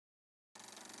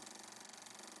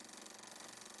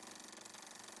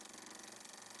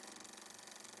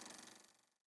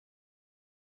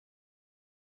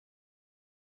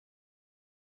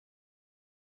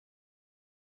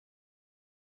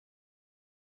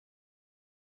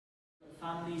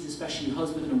families, especially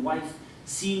husband and wife,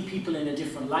 seeing people in a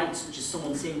different light, such as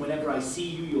someone saying, whenever I see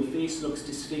you, your face looks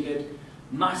disfigured.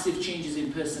 Massive changes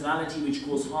in personality which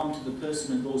cause harm to the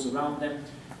person and those around them.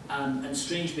 And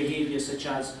strange behavior such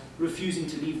as refusing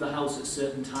to leave the house at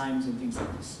certain times and things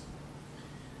like this.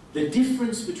 The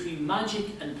difference between magic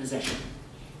and possession.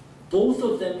 Both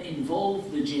of them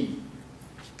involve the jinn.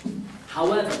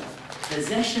 However,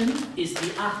 possession is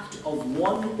the act of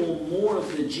one or more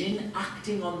of the jinn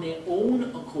acting on their own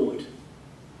accord.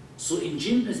 So in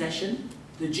jinn possession,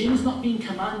 the jinn is not being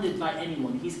commanded by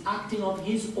anyone. He's acting on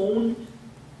his own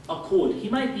accord. He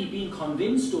might be being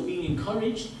convinced or being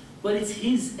encouraged, but it's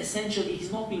his, essentially,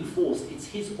 he's not being forced. It's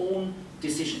his own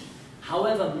decision.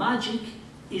 However, magic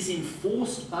is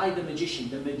enforced by the magician.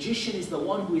 The magician is the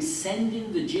one who is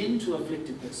sending the jinn to afflict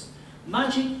a person.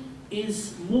 Magic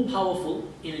is more powerful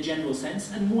in a general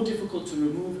sense and more difficult to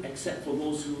remove except for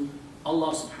those who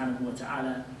Allah subhanahu wa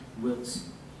ta'ala wills.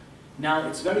 Now,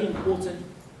 it's very important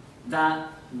that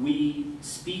we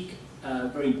speak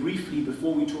very briefly,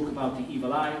 before we talk about the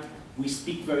evil eye, we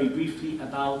speak very briefly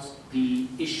about the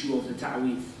issue of the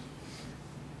ta'weez.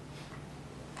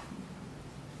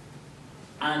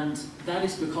 And that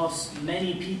is because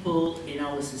many people in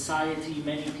our society,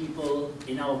 many people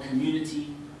in our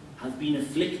community have been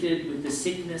afflicted with the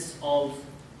sickness of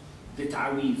the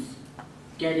ta'weez,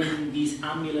 getting these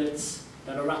amulets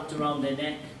that are wrapped around their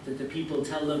neck, that the people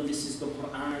tell them, this is the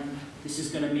Quran, this is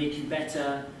going to make you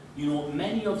better. You know,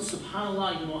 many of,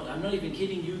 subhanAllah, you know, I'm not even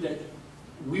kidding you, that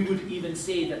we would even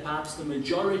say that perhaps the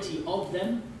majority of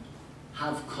them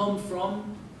have come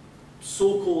from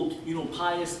so-called, you know,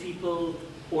 pious people,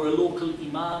 or a local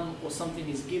imam or something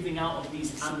is giving out of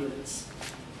these amulets.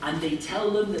 And they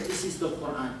tell them that this is the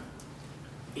Quran.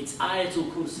 It's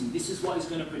Ayatul Kursi. This is what is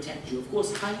going to protect you. Of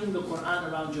course, hanging the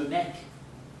Quran around your neck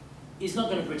is not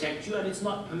going to protect you, and it's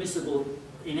not permissible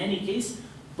in any case,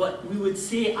 but we would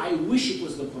say, I wish it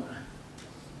was the Quran.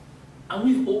 And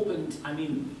we've opened, I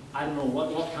mean, I don't know,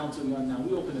 what count are we on now?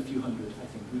 We opened a few hundred, I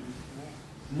think.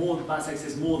 More, Basak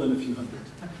says more than a few hundred.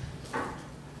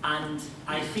 And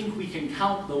I think we can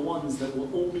count the ones that were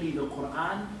only the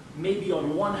Quran, maybe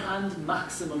on one hand,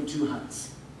 maximum two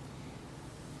hands.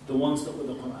 The ones that were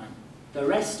the Quran. The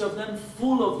rest of them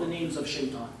full of the names of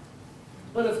shaitan.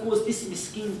 But of course, this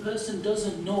miskeen person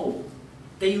doesn't know.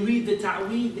 They read the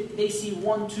ta'weed, they see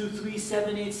 1, 2, 3,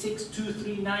 7, 8, 6, 2,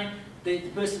 3, 9. The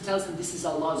person tells them, this is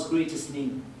Allah's greatest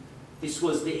name. This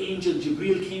was the angel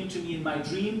Jibreel came to me in my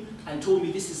dream and told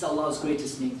me this is Allah's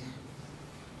greatest name.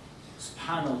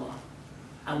 SubhanAllah.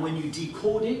 And when you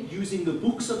decode it using the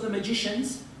books of the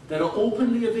magicians that are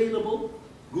openly available,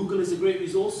 Google is a great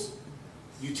resource.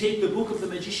 You take the book of the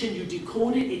magician, you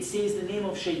decode it, it says the name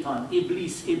of shaitan.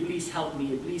 Iblis, Iblis help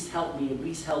me, Iblis help me,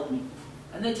 Iblis help me.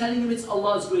 And they're telling him it's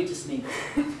Allah's greatest name.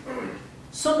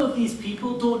 Some of these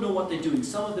people don't know what they're doing.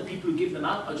 Some of the people who give them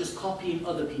out are just copying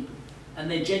other people. And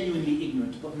they're genuinely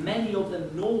ignorant. But many of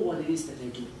them know what it is that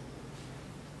they're doing.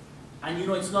 And you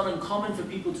know, it's not uncommon for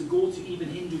people to go to even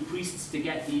Hindu priests to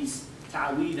get these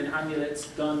ta'weed and amulets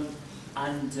done.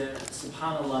 And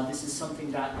subhanAllah, this is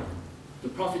something that the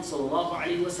Prophet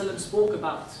ﷺ spoke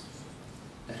about.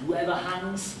 That whoever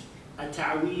hangs a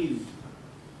ta'weed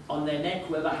on their neck,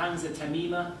 whoever hangs a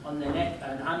tamima on their neck,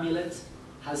 an amulet,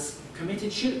 has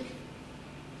committed shirk.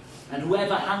 And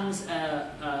whoever hangs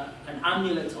an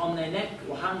amulet on their neck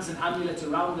or hangs an amulet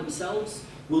around themselves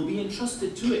will be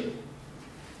entrusted to it.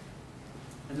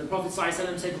 And the Prophet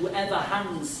ﷺ said, whoever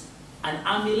hangs an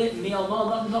amulet, may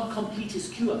Allah not complete his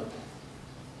cure.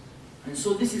 And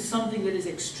so this is something that is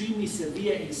extremely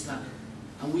severe in Islam.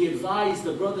 And we advise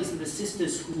the brothers and the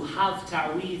sisters who have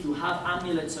ta'weed, who have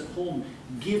amulets at home,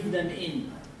 give them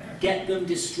in, get them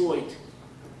destroyed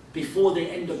before they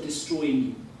end up destroying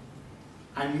you.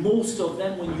 And most of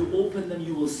them, when you open them,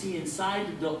 you will see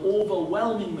inside, the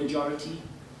overwhelming majority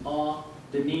are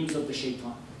the names of the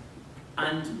shaitan.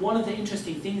 And one of the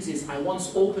interesting things is, I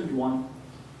once opened one,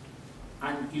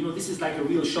 and you know, this is like a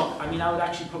real shock. I mean, I would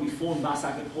actually probably phone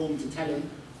Basak at home to tell him,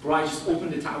 but I just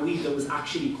opened a ta'weed that was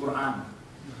actually Quran.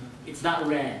 It's that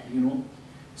rare, you know.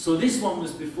 So this one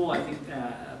was before, I think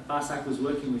Basak was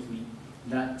working with me,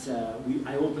 that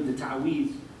I opened the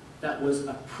ta'weed that was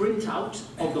a printout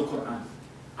of the Quran.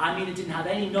 I mean, it didn't have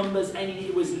any numbers,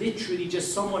 it was literally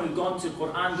just someone had gone to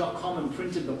Quran.com and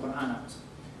printed the Quran out.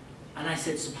 And I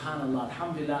said, subhanAllah,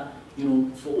 alhamdulillah, you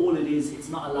know, for all it is, it's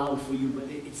not allowed for you, but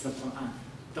it's the Quran.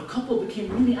 The couple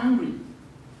became really angry.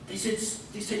 They said,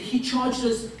 he charged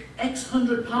us X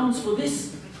 £100 for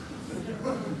this.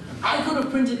 I could have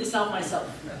printed this out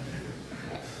myself.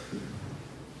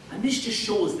 And this just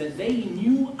shows that they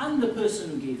knew, and the person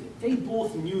who gave gave it. They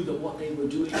both knew that what they were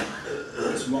doing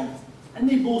is wrong. And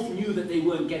they both knew that they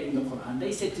weren't getting the Quran.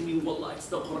 They said to me, Wallah, it's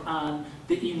the Quran,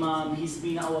 the Imam, he's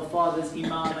been our father's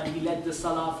Imam, and he led the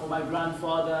Salah for my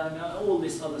grandfather, and all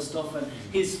this other stuff, and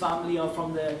his family are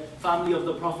from the family of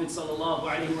the Prophet Sallallahu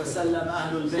Alaihi Wasallam,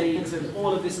 Ahlul Bayt, and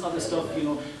all of this other stuff, you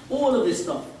know, all of this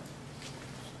stuff.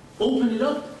 Open it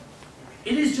up,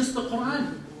 it is just the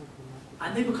Quran.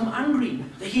 And they become angry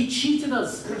that he cheated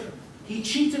us. He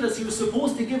cheated us. He was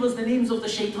supposed to give us the names of the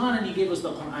shaitan, and he gave us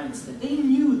the Quran instead. They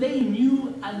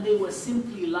knew, and they were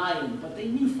simply lying. But they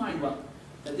knew fine well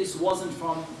that this wasn't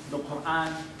from the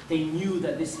Quran. They knew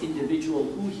that this individual,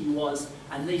 who he was,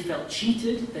 and they felt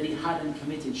cheated that he hadn't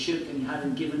committed shirk and he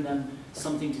hadn't given them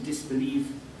something to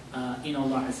disbelieve in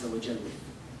Allah Azza wa Jalla.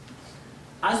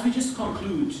 As we just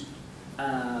conclude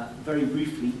very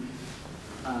briefly,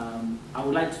 I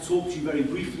would like to talk to you very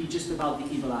briefly just about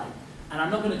the evil eye. And I'm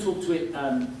not going to talk to it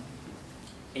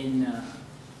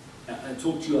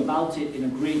talk to you about it in a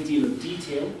great deal of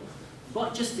detail,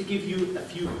 but just to give you a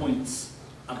few points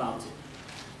about it.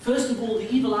 First of all,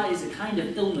 the evil eye is a kind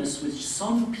of illness which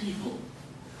some people,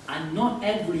 and not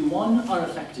everyone, are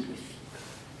affected with.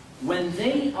 When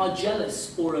they are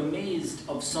jealous or amazed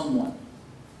of someone,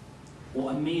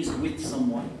 or amazed with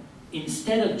someone,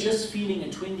 instead of just feeling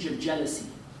a twinge of jealousy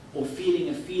or feeling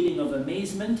a feeling of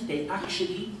amazement, they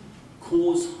actually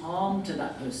cause harm to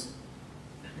that person.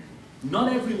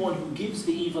 Not everyone who gives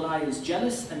the evil eye is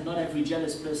jealous, and not every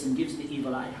jealous person gives the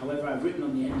evil eye. However, I've written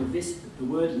on the end of this the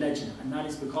word lajna, and that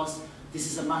is because this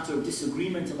is a matter of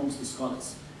disagreement amongst the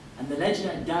scholars. And the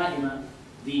lajna da'ima,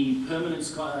 the permanent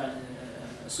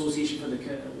association for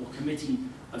or committee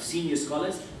of senior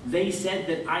scholars, they said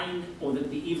that ayn, or that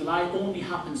the evil eye, only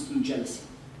happens through jealousy.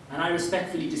 And I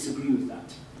respectfully disagree with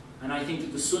that. And I think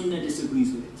that the Sunnah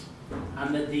disagrees with it.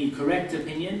 And that the correct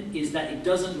opinion is that it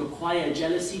doesn't require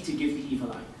jealousy to give the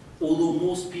evil eye. Although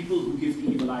most people who give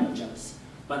the evil eye are jealous.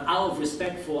 But out of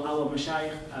respect for our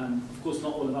mashayikh, of course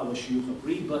not all of our shuyukh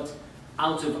agree, but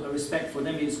out of respect for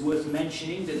them, it is worth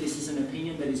mentioning that this is an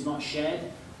opinion that is not shared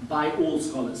by all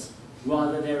scholars.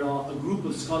 Rather, there are a group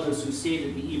of scholars who say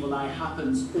that the evil eye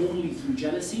happens only through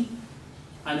jealousy,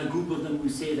 and a group of them who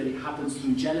say that it happens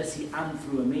through jealousy and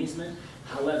through amazement.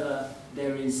 However,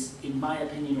 there is, in my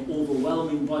opinion, an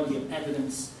overwhelming body of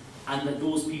evidence, and that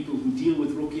those people who deal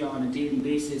with Ruqya on a daily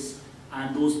basis,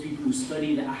 and those people who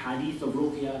study the ahadith of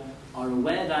Ruqya, are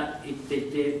aware that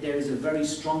there is a very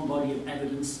strong body of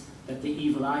evidence that the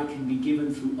evil eye can be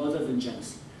given through other than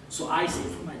jealousy. So I say,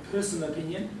 from my personal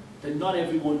opinion, that not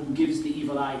everyone who gives the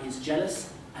evil eye is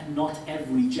jealous, and not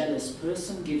every jealous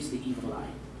person gives the evil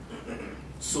eye.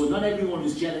 So not everyone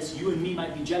who's jealous, you and me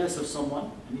might be jealous of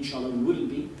someone, and inshallah we wouldn't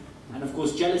be. And of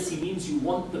course jealousy means you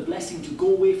want the blessing to go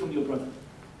away from your brother.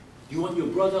 You want your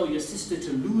brother or your sister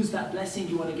to lose that blessing,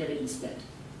 you want to get it instead.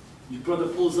 Your brother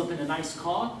pulls up in a nice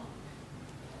car,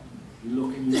 you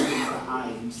look and you look into the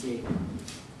eye and you say,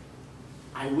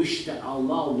 I wish that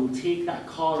Allah will take that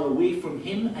car away from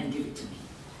him and give it to me.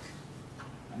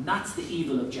 And that's the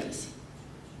evil of jealousy.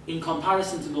 In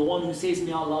comparison to the one who says,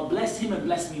 may Allah bless him and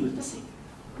bless me with the same.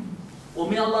 Or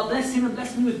may Allah bless him and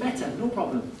bless me with better, no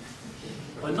problem.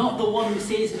 But not the one who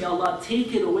says, may Allah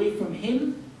take it away from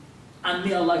him and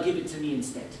may Allah give it to me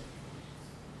instead.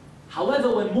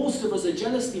 However, when most of us are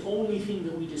jealous, the only thing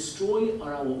that we destroy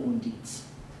are our own deeds.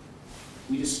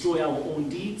 We destroy our own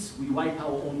deeds, we wipe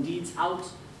our own deeds out.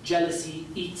 Jealousy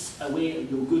eats away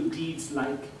your good deeds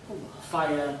like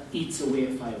fire eats away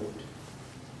a firewood.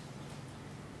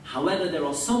 However, there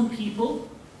are some people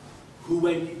who,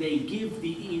 when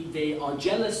they are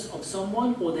jealous of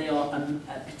someone, or they are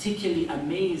particularly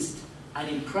amazed and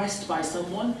impressed by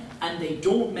someone, and they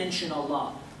don't mention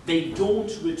Allah, they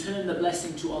don't return the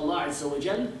blessing to Allah Azza wa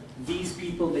Jal, these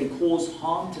people, they cause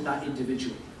harm to that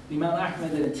individual. Imam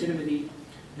Ahmad al-Tirmidhi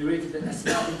narrated that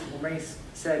Asma bint Umays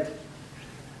said,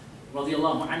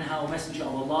 radiyallahu anha, O Messenger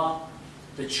of Allah,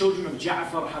 the children of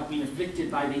Ja'far have been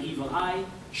afflicted by the evil eye.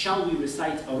 Shall we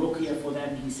recite a ruqya for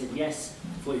them? He said yes,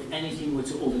 for if anything were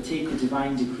to overtake the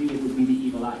divine decree, it would be the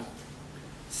evil eye.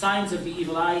 Signs of the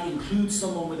evil eye include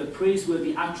someone with a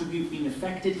praiseworthy attribute being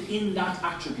affected in that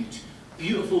attribute.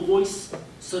 Beautiful voice,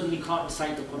 suddenly can't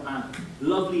recite the Quran.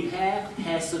 Lovely hair,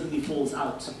 hair suddenly falls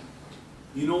out.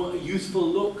 You know, a youthful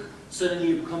look,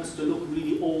 suddenly it becomes to look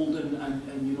really old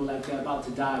and you know, like they're about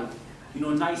to die. You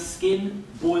know, nice skin,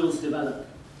 boils develop.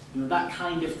 You know, that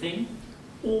kind of thing.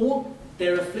 Or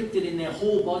they're afflicted in their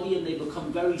whole body and they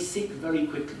become very sick very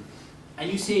quickly.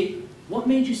 And you say, what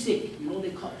made you sick? You know,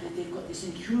 they've got this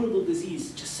incurable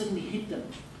disease, just suddenly hit them.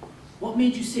 What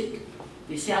made you sick?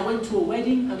 They say, I went to a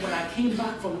wedding and when I came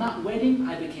back from that wedding,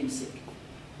 I became sick.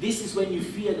 This is when you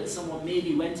fear that someone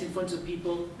maybe went in front of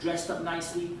people, dressed up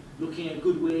nicely, looking a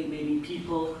good way, maybe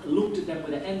people looked at them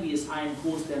with an envious eye and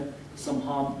caused them some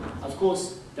harm. Of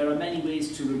course, there are many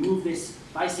ways to remove this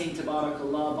by saying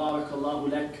Tabarakallah,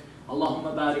 Barakallahu lak,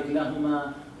 Allahumma barik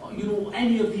lahuma, you know,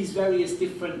 any of these various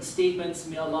different statements.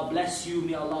 May Allah bless you,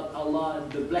 may Allah,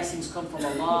 the blessings come from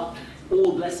Allah,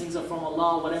 all blessings are from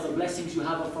Allah, whatever blessings you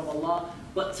have are from Allah,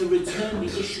 but to return the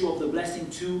issue of the blessing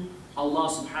to Allah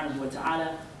subhanahu wa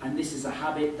ta'ala. And this is a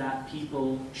habit that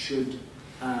people should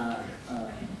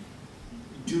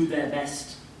do their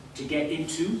best to get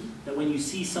into, that when you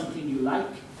see something you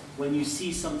like, when you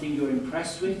see something you're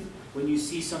impressed with, when you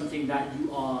see something that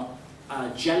you are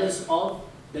jealous of,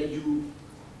 that you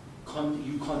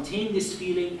contain this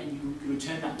feeling and you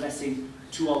return that blessing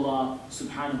to Allah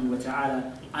subhanahu wa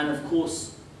ta'ala. And of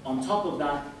course, on top of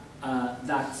that,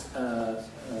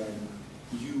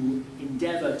 you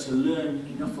endeavor to learn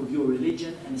enough of your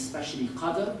religion, and especially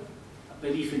qadr,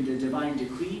 belief in the divine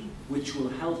decree, which will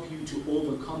help you to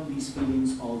overcome these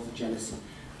feelings of jealousy.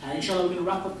 And inshallah, we're going to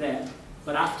wrap up there.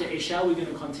 But after Isha, we're going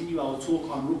to continue our talk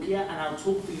on Ruqya, and I'll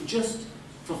talk to you just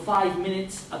for 5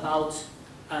 minutes about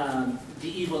the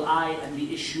evil eye and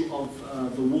the issue of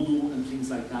the wudu and things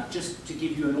like that, just to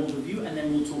give you an overview, and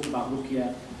then we'll talk about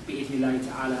Ruqya bi'idhnillahi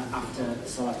ta'ala after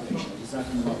Salat al-Isha.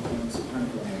 Jazakumullah khairan,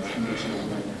 subhanahu wa ta'ala.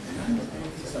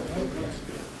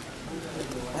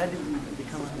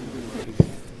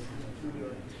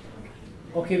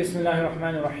 Okay, Bismillahir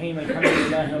Rahmanir Rahim.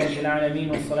 Alhamdulillahi Rabbil Alameen,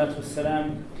 wa salatu wa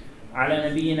salam ala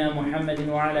nabiyyina Muhammadin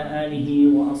wa ala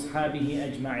alihi wa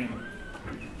ashabihi ajma'in.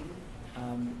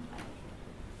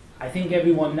 I think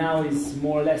everyone now is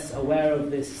more or less aware of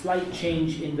this slight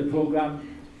change in the program,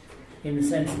 in the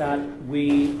sense that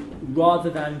we,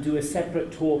 rather than do a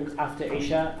separate talk after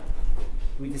Isha,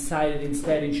 we decided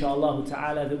instead, inshallah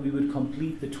ta'ala, that we would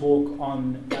complete the talk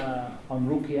on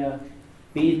Ruqya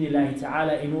bi'idhnillahi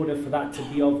ta'ala, in order for that to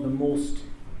be of the most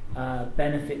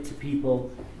benefit to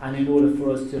people, and in order for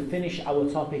us to finish our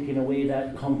topic in a way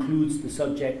that concludes the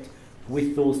subject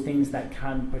with those things that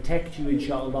can protect you,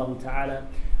 inshallah ta'ala,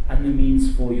 and the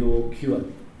means for your cure.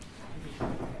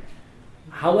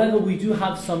 However, we do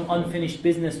have some unfinished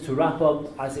business to wrap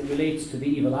up as it relates to the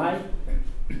evil eye.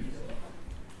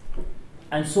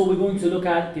 And so we're going to look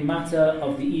at the matter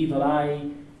of the evil eye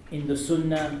in the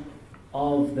sunnah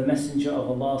of the Messenger of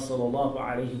Allah sallallahu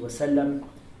alayhi wa sallam,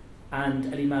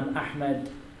 and Imam Ahmad,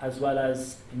 as well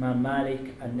as Imam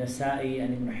Malik and Nasa'i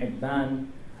and Ibn Hibban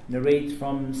narrate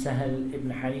from Sahal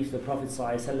ibn Hanif, the Prophet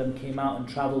ﷺ came out and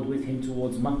travelled with him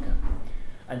towards Makkah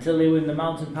until they were in the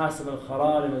mountain pass of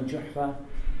Al-Kharar and Al-Juhfa,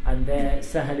 and there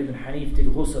Sahal ibn Hanif did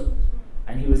ghusl,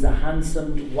 and he was a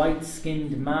handsome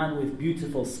white-skinned man with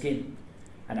beautiful skin.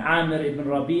 And Amir ibn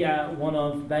Rabi'a, one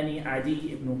of Bani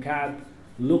Adi ibn Ka'b,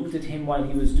 looked at him while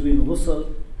he was doing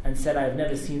ghusl and said, "I have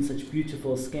never seen such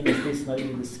beautiful skin as this, not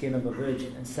even the skin of a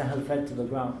virgin." And Sahal fell to the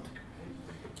ground.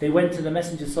 They went to the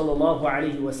Messenger sallallahu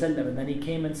alaihi wasallam, and then he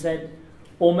came and said,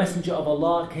 "O Messenger of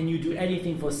Allah, can you do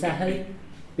anything for Sahal?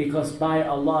 Because by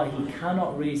Allah, he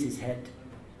cannot raise his head."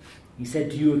 He said,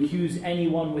 "Do you accuse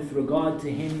anyone with regard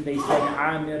to him?" They said,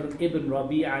 "Amir ibn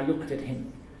Rabi'a looked at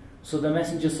him." So the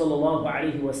Messenger sallallahu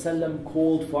alaihi wasallam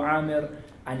called for Amir,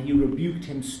 and he rebuked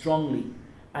him strongly.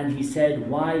 And he said,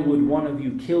 "Why would one of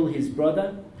you kill his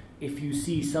brother? If you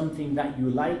see something that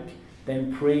you like,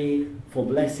 then pray for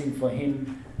blessing for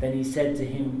him." Then he said to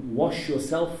him, "Wash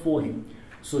yourself for him."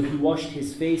 So he washed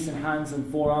his face and hands and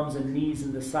forearms and knees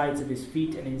and the sides of his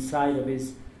feet and inside of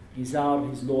his izar,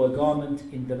 his lower garment,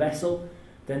 in the vessel.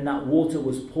 Then that water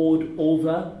was poured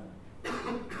over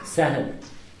Sahal.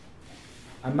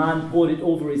 A man poured it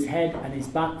over his head and his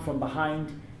back from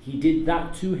behind. He did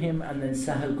that to him, and then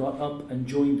Sahal got up and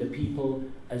joined the people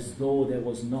as though there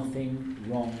was nothing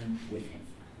wrong with him.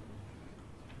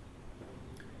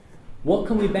 What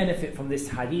can we benefit from this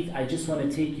hadith? I just want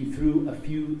to take you through a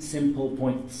few simple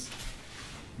points.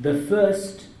 The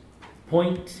first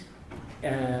point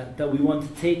that we want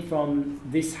to take from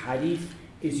this hadith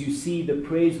is, you see the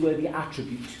praiseworthy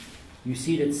attribute. You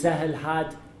see that Sahal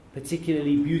had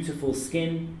particularly beautiful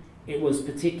skin, it was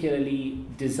particularly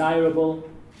desirable,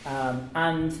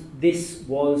 and this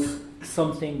was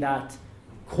something that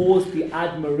caused the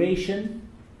admiration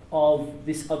of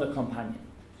this other companion.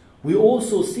 We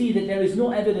also see that there is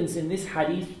no evidence in this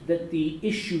hadith that the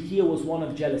issue here was one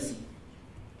of jealousy.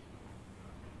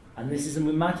 And this is a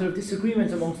matter of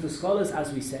disagreement amongst the scholars,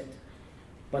 as we said.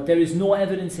 But there is no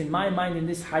evidence in my mind in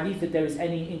this hadith that there is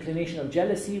any inclination of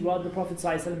jealousy. Rather, the Prophet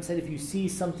ﷺ said, if you see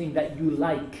something that you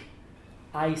like,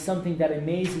 i.e. something that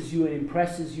amazes you and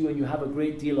impresses you and you have a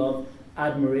great deal of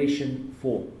admiration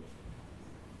for.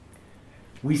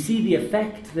 we see the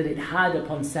effect that it had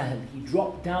upon Sahel. He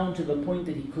dropped down to the point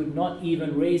that he could not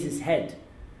even raise his head.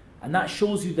 And that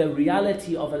shows you the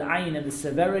reality of Al-Ayn and the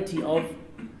severity of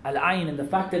Al-Ayn, and the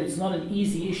fact that it's not an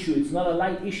easy issue, it's not a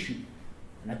light issue.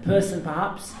 And a person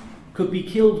perhaps could be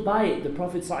killed by it. The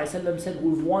Prophet ﷺ said,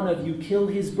 would one of you kill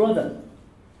his brother?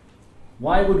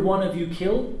 Why would one of you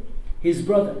kill his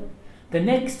brother? The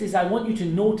next is, I want you to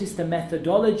notice the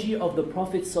methodology of the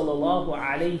Prophet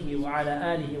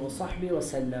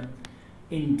ﷺ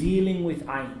in dealing with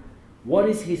Ayn. What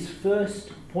is his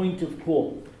first point of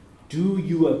call? Do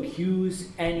you accuse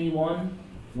anyone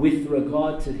with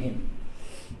regard to him?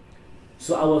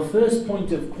 So our first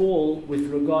point of call with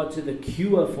regard to the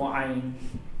cure for Ayn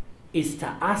is to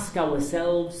ask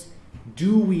ourselves,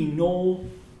 do we know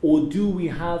or do we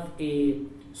have a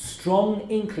strong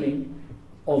inkling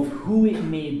of who it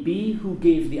may be who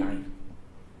gave the Ayn?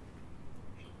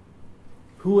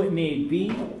 Who it may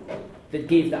be that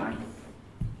gave the Ayn.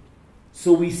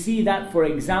 So we see that, for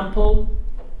example,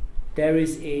 there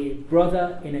is a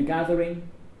brother in a gathering,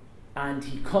 and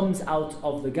he comes out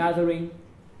of the gathering,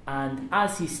 and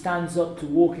as he stands up to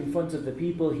walk in front of the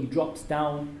people, he drops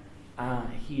down,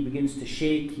 he begins to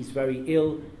shake, he's very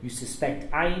ill, you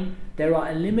suspect Ayn. There are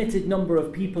a limited number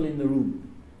of people in the room.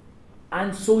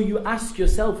 And so you ask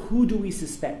yourself, who do we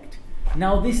suspect?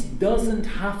 Now this doesn't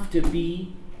have to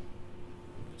be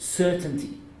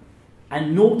certainty.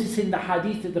 And notice in the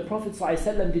hadith that the Prophet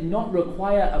ﷺ did not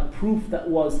require a proof that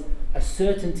was a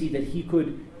certainty that he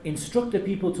could instruct the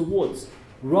people towards.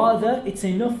 Rather, it's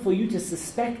enough for you to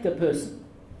suspect a person.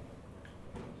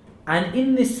 And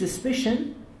in this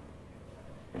suspicion,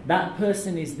 that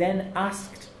person is then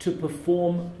asked to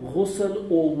perform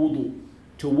ghusl or wudu,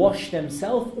 to wash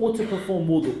themselves or to perform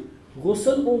wudu.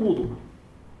 Ghusl or wudu,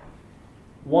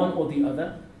 one or the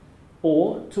other,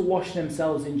 or to wash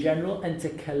themselves in general and to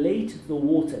collate the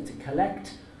water, to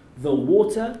collect the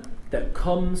water that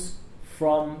comes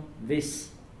from this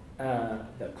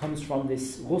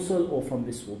ghusl or from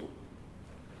this wudu.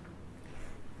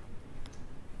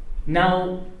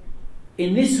 Now,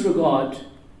 in this regard,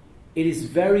 it is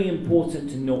very important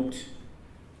to note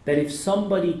that if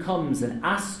somebody comes and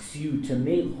asks you to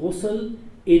make ghusl,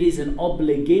 it is an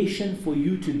obligation for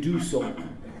you to do so.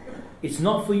 It's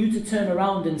not for you to turn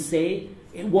around and say,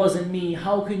 it wasn't me,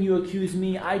 how can you accuse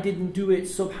me, I didn't do it,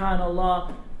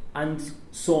 subhanallah, and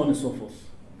so on and so forth.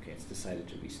 Okay, it's decided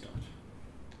to restart.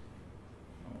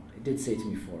 Oh, it did say to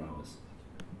me 4 hours.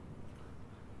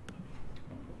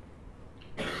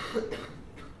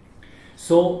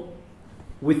 So,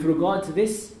 with regard to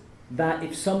this, that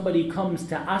if somebody comes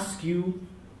to ask you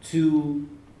to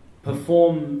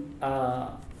perform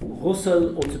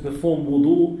ghusl or to perform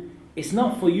wudu, it's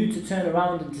not for you to turn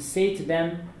around and to say to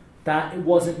them that it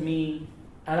wasn't me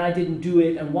and I didn't do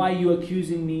it and why are you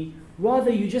accusing me. Rather,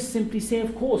 you just simply say,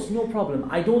 of course, no problem.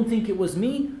 I don't think it was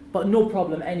me, but no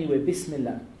problem anyway,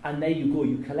 bismillah. And there you go,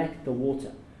 you collect the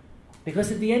water. Because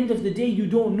at the end of the day, you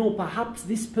don't know, perhaps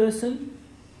this person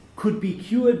could be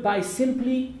cured by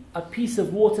simply a piece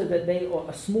of water or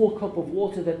a small cup of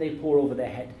water that they pour over their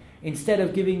head. Instead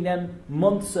of giving them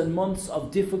months and months of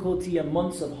difficulty and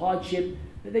months of hardship,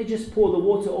 that they just pour the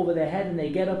water over their head and they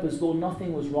get up as though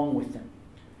nothing was wrong with them.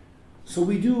 So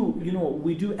we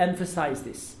do emphasize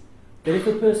this, that if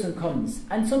a person comes,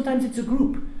 and sometimes it's a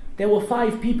group, there were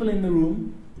 5 people in the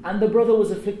room and the brother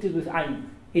was afflicted with Ayn.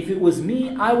 If it was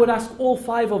me, I would ask all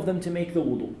 5 of them to make the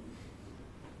wudu.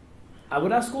 I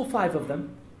would ask all 5 of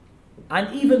them,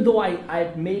 and even though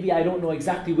maybe I don't know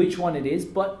exactly which one it is,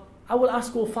 but I will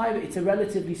ask all 5. It's a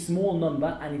relatively small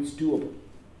number and it's doable.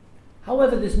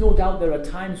 However, there's no doubt there are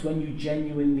times when you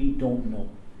genuinely don't know.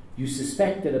 You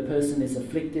suspect that a person is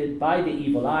afflicted by the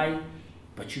evil eye,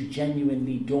 but you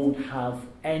genuinely don't have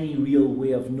any real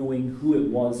way of knowing who it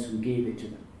was who gave it to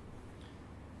them.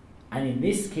 And in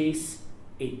this case,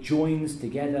 it joins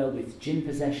together with jinn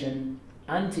possession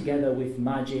and together with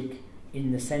magic,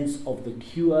 in the sense of the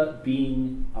cure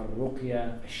being a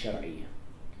Ruqya Shar'iyya,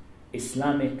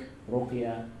 Islamic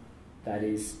Ruqya, that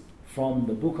is from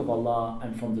the Book of Allah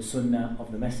and from the Sunnah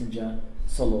of the Messenger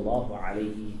Sallallahu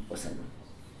Alaihi Wasallam.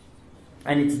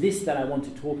 And it's this that I want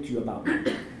to talk to you about.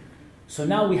 So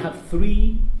now we have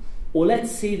 3, or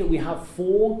let's say that we have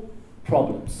 4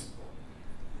 problems.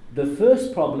 The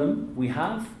first problem we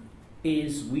have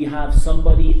is we have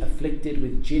somebody afflicted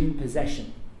with jinn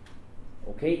possession.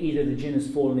 Okay, either the jinn has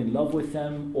fallen in love with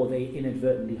them or they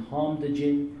inadvertently harmed the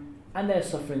jinn and they're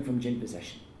suffering from jinn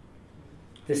possession.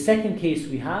 The second case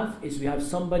we have is we have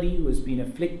somebody who has been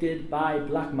afflicted by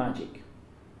black magic.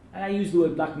 And I use the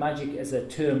word black magic as a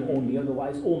term only,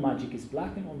 otherwise all magic is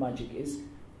black and all magic is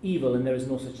evil, and there is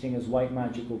no such thing as white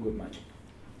magic or good magic.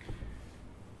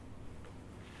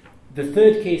 The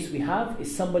third case we have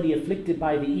is somebody afflicted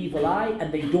by the evil eye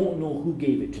and they don't know who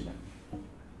gave it to them.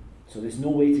 So there's no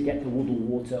way to get the wudu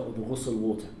water or the ghusl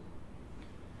water.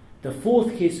 The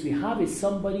fourth case we have is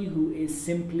somebody who is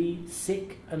simply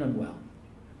sick and unwell.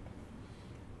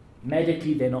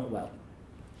 Medically they're not well.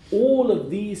 All of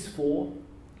these four,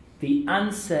 the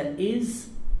answer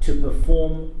is to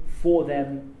perform for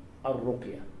them a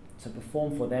ruqya. To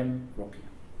perform for them ruqya.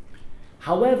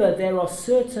 However, there are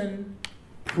certain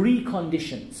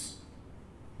preconditions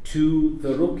to the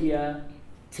ruqya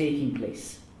taking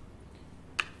place.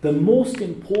 The most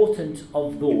important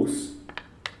of those,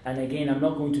 and again I'm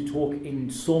not going to talk in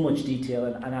so much detail,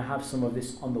 and I have some of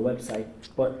this on the website,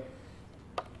 but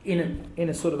in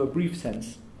a sort of a brief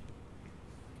sense,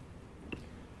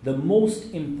 the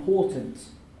most important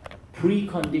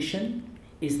precondition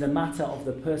is the matter of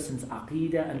the person's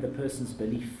aqeedah and the person's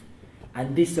belief.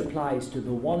 And this applies to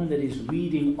the one that is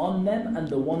reading on them and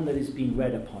the one that is being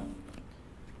read upon.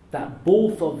 That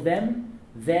both of them,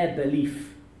 their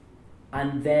belief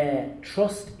and their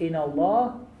trust in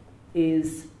Allah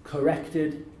is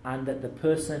corrected, and that the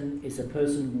person is a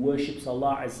person who worships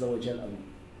Allah Azza wa Jalla alone.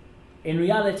 In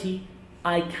reality,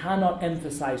 I cannot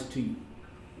emphasize to you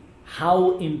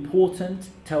how important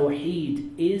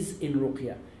Tawheed is in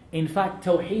Ruqya. In fact,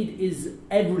 Tawheed is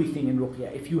everything in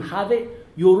Ruqya. If you have it,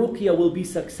 your Ruqya will be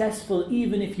successful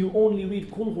even if you only read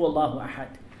Qul Huwallahu Ahad.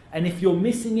 And if you're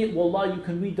missing it, wallah, you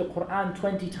can read the Quran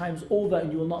 20 times over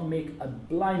and you will not make a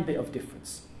blind bit of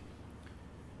difference.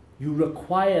 You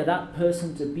require that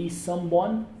person to be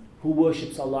someone who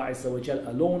worships Allah Azza wa Jal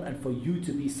alone, and for you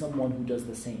to be someone who does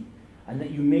the same. And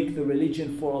that you make the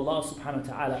religion for Allah subhanahu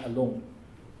wa ta'ala alone.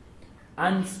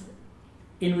 And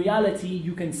in reality,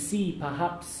 you can see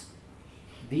perhaps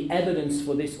the evidence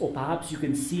for this, or perhaps you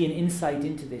can see an insight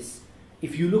into this.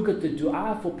 If you look at the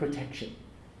dua for protection,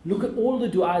 look at all the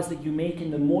du'as that you make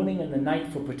in the morning and the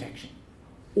night for protection.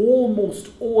 Almost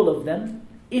all of them,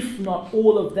 if not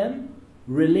all of them,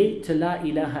 relate to La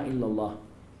ilaha illallah.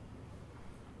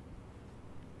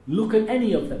 Look at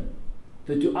any of them.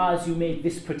 The du'as you make,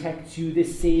 this protects you,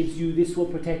 this saves you, this will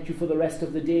protect you for the rest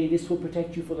of the day, this will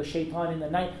protect you for the shaitan in the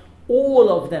night. All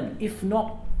of them, if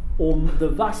not, or the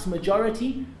vast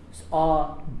majority,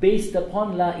 are based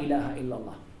upon La ilaha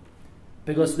illallah.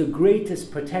 Because the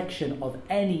greatest protection of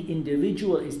any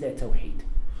individual is their tawheed.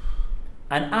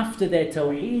 And after their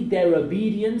tawheed, their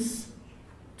obedience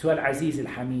to Al-Aziz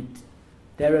Al-Hamid.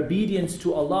 Their obedience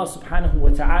to Allah subhanahu wa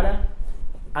ta'ala,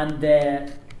 and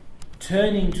their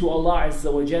turning to Allah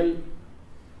Azza wa Jal,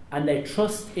 and their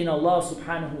trust in Allah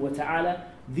subhanahu wa ta'ala.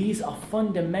 These are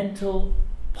fundamental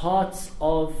parts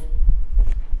of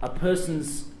a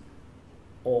person's,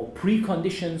 or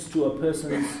preconditions to a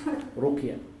person's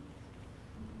ruqya.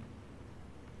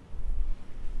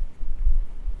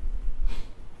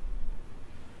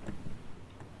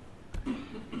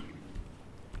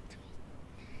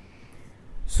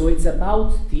 So it's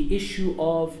about the issue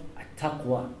of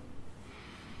taqwa,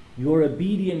 your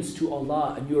obedience to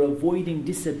Allah, and your avoiding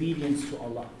disobedience to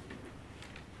Allah.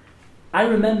 I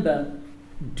remember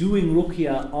doing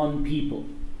ruqya on people,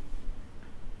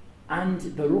 and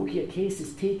the ruqya case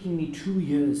is taking me 2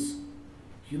 years.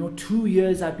 2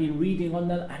 years I've been reading on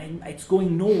them, and it's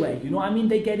going nowhere.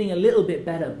 They're getting a little bit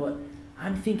better, but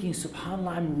I'm thinking,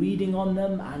 subhanAllah, I'm reading on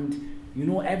them, and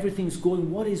everything's going,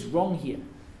 what is wrong here?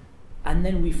 And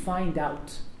then we find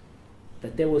out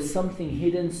that there was something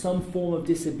hidden, some form of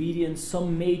disobedience,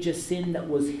 some major sin that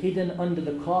was hidden under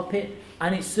the carpet,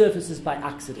 and it surfaces by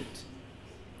accident.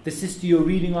 The sister you're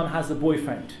reading on has a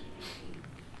boyfriend.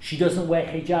 She doesn't wear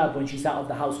hijab when she's out of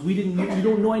the house. We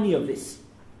don't know any of this.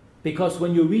 Because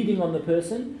when you're reading on the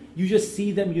person, you just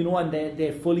see them, and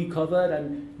they're fully covered,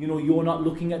 and you're not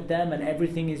looking at them, and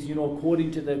everything is according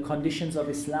to the conditions of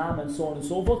Islam, and so on and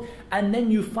so forth. And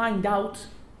then you find out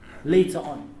later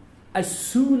on, as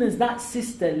soon as that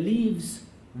sister leaves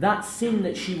that sin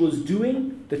that she was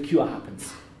doing, the cure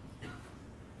happens.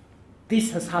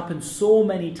 This has happened so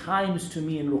many times to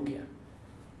me in Ruqya.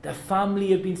 The family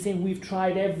have been saying, we've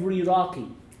tried every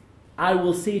raqi. I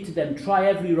will say to them, try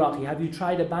every raqi. Have you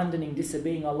tried abandoning,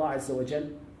 disobeying Allah Azza wa Jal?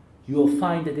 You will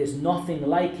find that there's nothing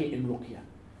like it in Ruqya.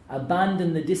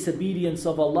 Abandon the disobedience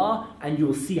of Allah, and you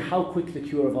will see how quick the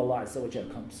cure of Allah Azza wa Jal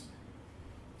comes.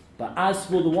 But as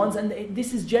for the ones, and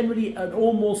this is generally an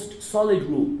almost solid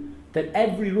rule, that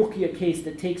every ruqya case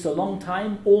that takes a long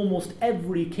time, almost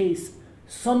every case,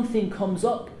 something comes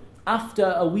up.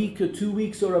 After a week or 2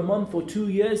 weeks or a month or 2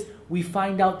 years, we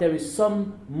find out there is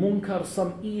some munkar,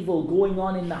 some evil going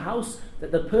on in the house.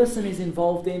 that the person is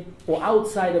involved in or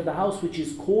outside of the house which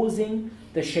is causing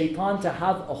the shaitan to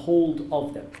have a hold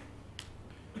of them.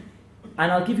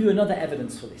 And I'll give you another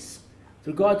evidence for this. With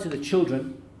regard to the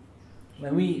children,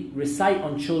 when we recite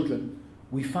on children,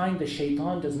 we find the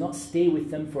shaitan does not stay with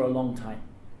them for a long time.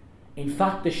 In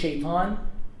fact, the shaitan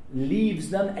leaves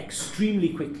them extremely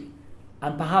quickly.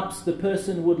 And perhaps the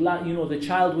person would, the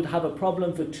child would have a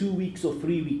problem for 2 weeks or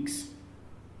 3 weeks.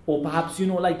 Or perhaps,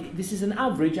 this is an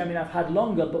average. I mean, I've had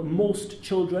longer, but most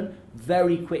children,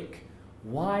 very quick.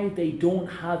 Why? They don't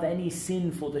have any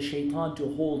sin for the shaitan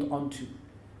to hold onto,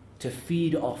 to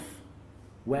feed off.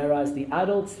 Whereas the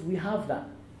adults, we have that.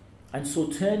 And so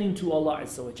turning to Allah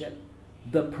Azza wa Jal,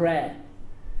 the prayer.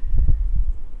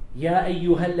 يا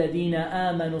أيها الذين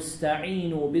آمنوا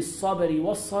استعينوا بالصبر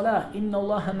والصلاة إن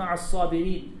الله مع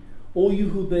الصابرين. O you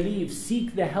who believe,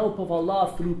 seek the help of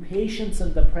Allah through patience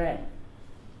and the prayer.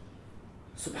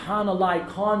 Subhanallah, I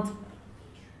can't,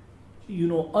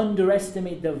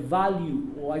 underestimate the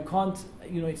value, or I can't,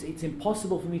 it's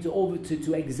impossible for me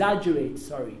to exaggerate,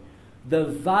 the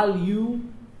value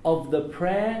of the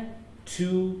prayer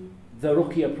to the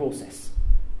Ruqya process.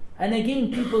 And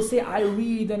again, people say, I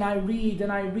read and I read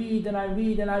and I read and I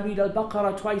read and I read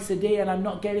Al-Baqarah twice a day and I'm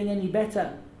not getting any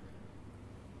better.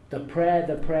 The prayer,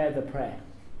 the prayer, the prayer.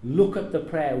 Look at the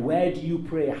prayer. Where do you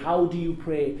pray? How do you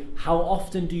pray? How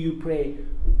often do you pray?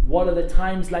 What are the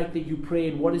times like that you pray?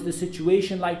 And what is the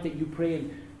situation like that you pray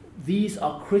in? These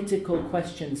are critical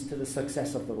questions to the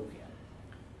success of the Ruqya.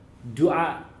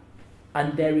 Dua.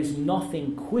 And there is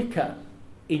nothing quicker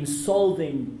in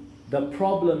solving the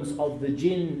problems of the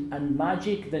jinn and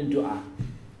magic than dua.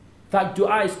 In fact,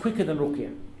 dua is quicker than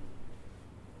Ruqya.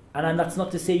 And that's not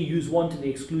to say you use one to the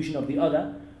exclusion of the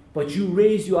other, but you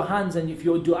raise your hands and if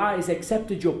your dua is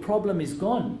accepted, your problem is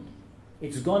gone.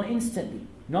 It's gone instantly.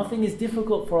 Nothing is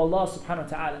difficult for Allah subhanahu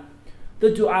wa ta'ala.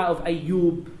 The dua of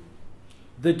Ayyub,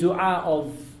 the dua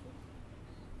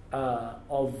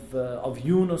of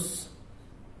Yunus,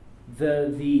 the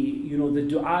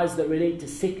du'as that relate to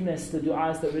sickness, the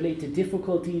du'as that relate to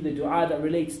difficulty, the du'a that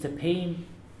relates to pain.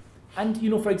 And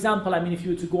for example, if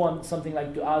you were to go on something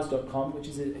like du'as.com, which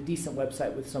is a decent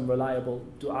website with some reliable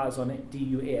du'as on it,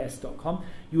 duas.com,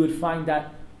 you would find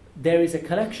that there is a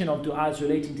collection of du'as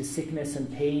relating to sickness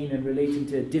and pain and relating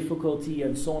to difficulty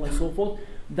and so on and so forth,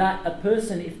 that a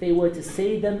person, if they were to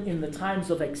say them in the times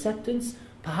of acceptance,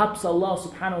 perhaps Allah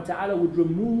subhanahu wa ta'ala would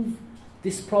remove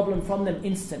this problem from them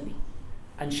instantly.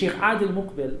 And Shaykh Adil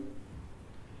Muqbil,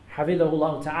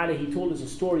 Hafidhahullah ta'ala, he told us a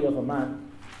story of a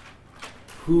man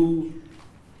who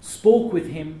spoke with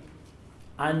him.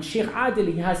 And Shaykh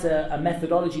Adil, he has a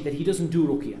methodology that he doesn't do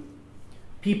Ruqya.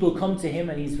 People come to him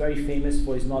and he's very famous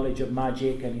for his knowledge of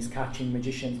magic and he's catching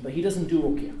magicians, but he doesn't do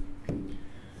Ruqya.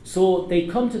 So they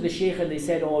come to the Shaykh and they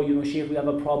said, Shaykh, we have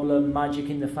a problem, magic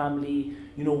in the family,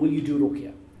 will you do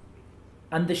Ruqya?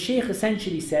 And the Shaykh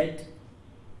essentially said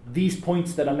these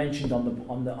points that are mentioned on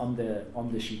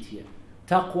the sheet here: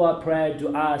 taqwa, prayer,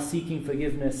 dua, seeking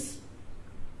forgiveness.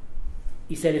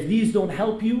 He said, if these don't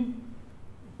help you,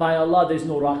 by Allah, there's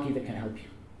no raqi that can help you.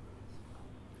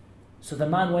 So the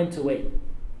man went away,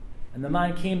 and the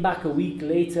man came back a week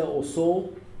later or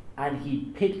so, and he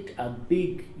picked a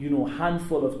big,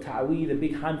 handful of ta'weed, a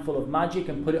big handful of magic,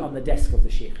 and put it on the desk of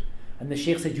the Shaykh. And the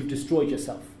Shaykh said, you've destroyed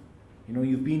yourself.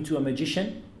 You've been to a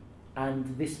magician,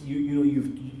 and this,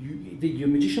 your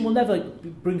magician will never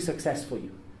bring success for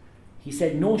you. He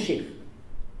said, no, Shaykh,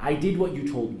 I did what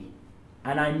you told me,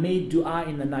 and I made dua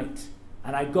in the night,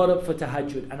 and I got up for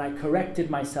tahajjud, and I corrected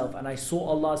myself, and I sought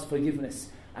Allah's forgiveness,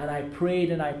 and I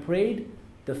prayed and I prayed.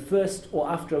 The first, or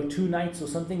after 2 nights or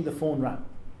something, the phone rang.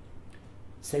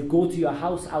 Said, go to your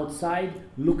house outside,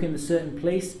 look in a certain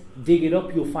place, dig it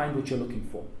up, you'll find what you're looking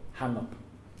for. Hang up.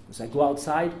 So I go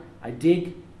outside, I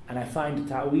dig, and I find a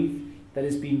ta'weed that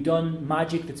has been done,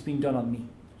 magic that's been done on me.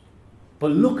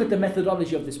 But look at the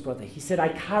methodology of this brother. He said, I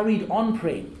carried on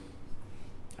praying.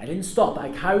 I didn't stop. I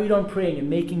carried on praying and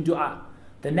making dua.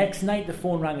 The next night, the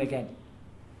phone rang again.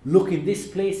 Look in this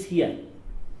place here.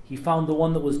 He found the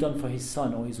one that was done for his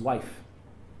son or his wife.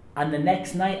 And the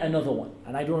next night, another one.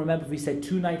 And I don't remember if he said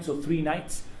 2 nights or 3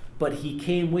 nights, but he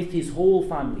came with his whole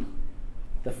family.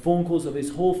 The phone calls of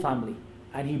his whole family.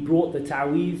 And he brought the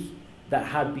ta'weed that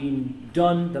had been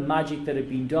done, the magic that had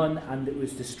been done, and it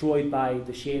was destroyed by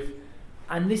the Shaykh.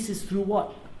 And this is through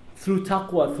what? Through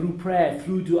taqwa, through prayer,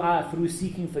 through dua, through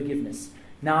seeking forgiveness.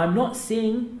 Now I'm not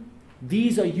saying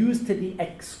these are used to the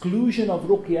exclusion of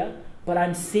Ruqya, but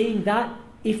I'm saying that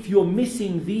if you're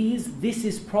missing these, this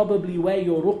is probably where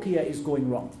your Ruqya is going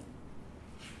wrong.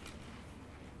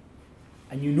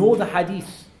 And you know the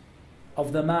hadith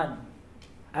of the man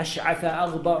أشعث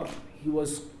أغبر. He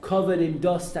was covered in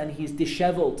dust and he's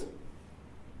disheveled.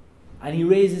 And he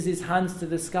raises his hands to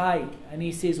the sky and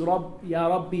he says, Rabb, Ya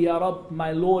Rabbi, Ya Rabb,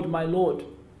 my Lord, my Lord.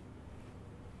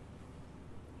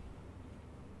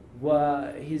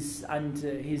 His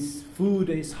food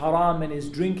is haram and his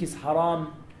drink is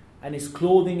haram and his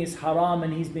clothing is haram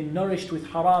and he's been nourished with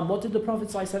haram. What did the Prophet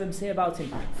ﷺ say about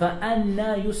him?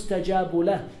 فَأَنَّا يُسْتَجَابُ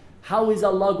لَهُ. How is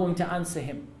Allah going to answer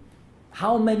him?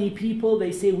 How many people,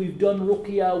 they say, we've done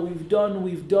ruqya,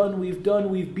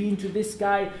 we've been to this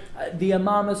guy, the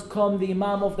Imam has come, the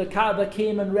Imam of the Kaaba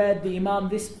came and read, the Imam,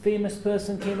 this famous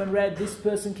person came and read, this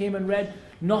person came and read,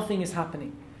 nothing is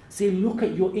happening. Say, look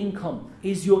at your income.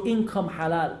 Is your income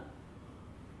halal?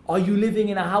 Are you living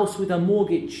in a house with a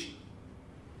mortgage?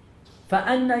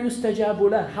 فَأَنَّا يُسْتَجَابُ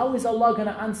لَهُ. How is Allah going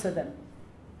to answer them?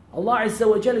 Allah Azza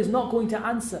wa Jal is not going to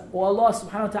answer, or Allah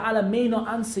subhanahu wa ta'ala may not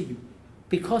answer you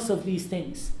because of these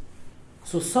things.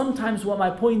 So sometimes what my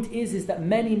point is that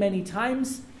many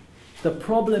times the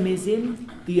problem is in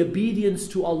the obedience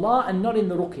to Allah and not in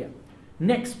the ruqya.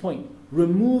 Next point,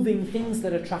 removing things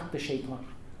that attract the shaitan.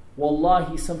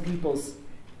 Wallahi, some people's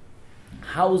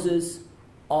houses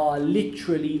are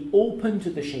literally open to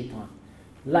the shaitan.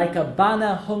 Like a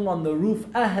banner hung on the roof,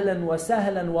 Ahlan wa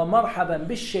sahlan wa marhaban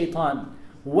bis shaitan.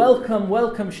 Welcome,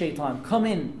 welcome shaitan, come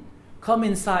in, come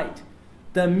inside.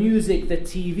 The music, the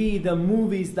TV, the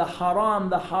movies, the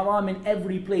haram in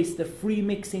every place, the free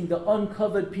mixing, the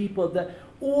uncovered people,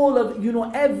 all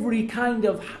of, every kind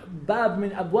of bab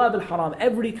min abwab al-haram,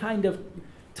 every kind of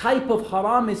type of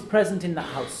haram is present in the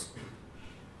house.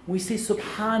 We say,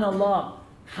 subhanallah,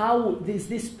 how is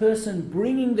this person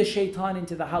bringing the shaitan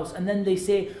into the house? And then they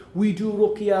say, we do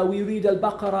ruqya, we read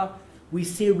al-Baqarah. We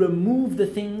say, remove the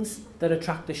things that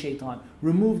attract the shaitan.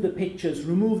 Remove the pictures,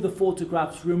 remove the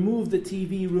photographs, remove the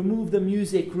TV, remove the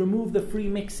music, remove the free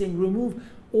mixing, remove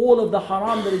all of the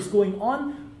haram that is going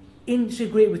on.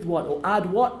 Integrate with what? Or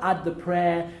add what? Add the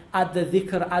prayer, add the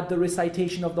dhikr, add the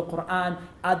recitation of the Quran,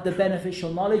 add the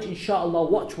beneficial knowledge. Inshallah,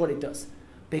 watch what it does.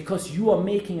 Because you are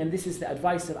making, and this is the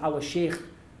advice of our Shaykh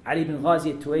Ali bin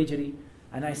Ghazi al-Tuwajiri,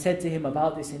 and I said to him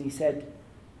about this, and he said,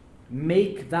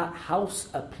 make that house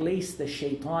a place the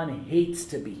shaitan hates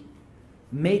to be.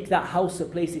 Make that house a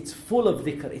place, it's full of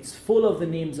dhikr, it's full of the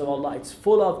names of Allah, it's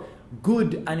full of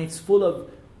good, and it's full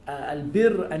of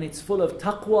al-birr, and it's full of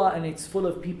taqwa, and it's full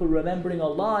of people remembering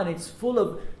Allah, and it's full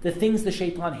of the things the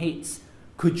shaitan hates.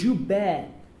 Could you bear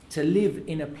to live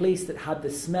in a place that had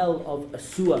the smell of a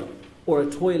sewer or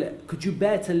a toilet? Could you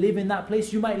bear to live in that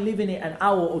place? You might live in it an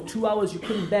hour or 2 hours, you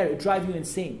couldn't bear it, it would drive you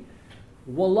insane.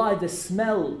 Wallahi, the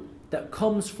smell that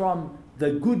comes from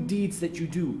the good deeds that you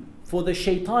do, for the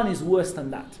shaitan is worse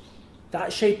than that.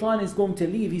 That shaitan is going to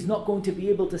leave, he's not going to be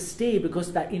able to stay,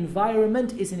 because that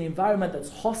environment is an environment that's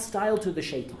hostile to the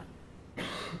shaitan.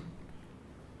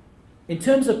 In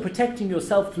terms of protecting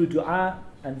yourself through dua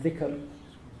and dhikr.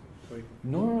 Sorry.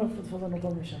 No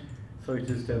problem, Ishan. Sorry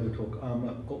to disturb the talk.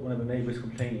 I've got one of the neighbours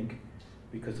complaining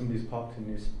because somebody's parked in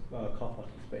his car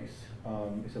parking space.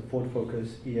 It's a Ford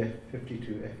Focus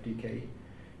EF52 FDK.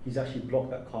 He's actually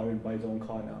blocked that car in by his own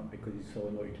car now because he's so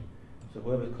annoyed. So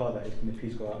whoever's car that is, can you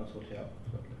please go out and sort it out?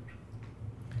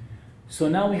 So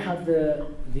now we have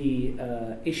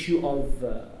the issue of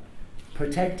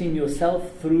protecting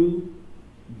yourself through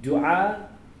dua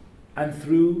and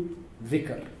through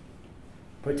dhikr.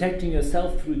 Protecting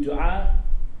yourself through dua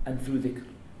and through dhikr.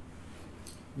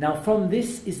 Now from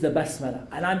this is the basmala.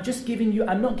 And I'm just giving you,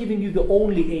 I'm not giving you the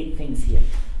only 8 things here.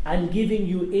 I'm giving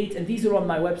you 8, and these are on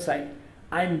my website.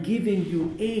 I'm giving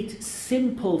you 8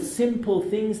 simple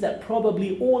things that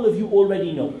probably all of you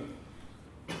already know.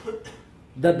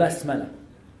 The basmala,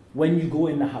 when you go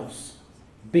in the house.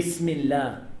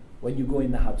 Bismillah, when you go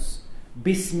in the house.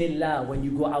 Bismillah, when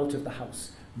you go out of the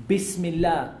house.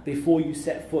 Bismillah, before you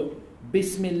set foot.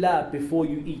 Bismillah, before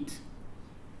you eat.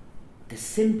 The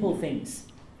simple things.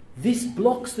 This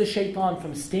blocks the shaitan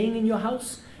from staying in your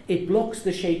house. It blocks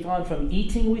the shaitan from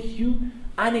eating with you.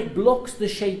 And it blocks the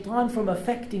shaitan from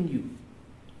affecting you.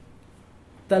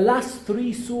 The last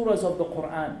 3 surahs of the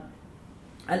Quran,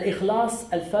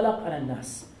 Al-Ikhlas, Al-Falaq and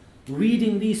Al-Nas.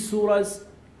 Reading these surahs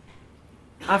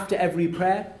after every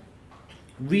prayer,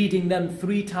 reading them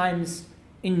 3 times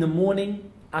in the morning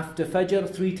after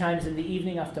Fajr, 3 times in the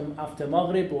evening after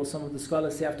Maghrib, or some of the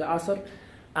scholars say after Asr,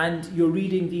 and you're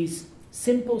reading these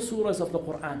simple surahs of the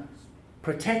Quran.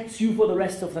 Protects you for the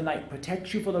rest of the night,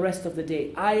 protects you for the rest of the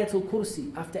day. Ayatul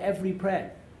Kursi after every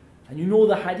prayer. And you know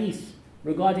the hadith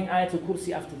regarding Ayatul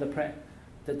Kursi after the prayer,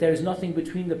 that there is nothing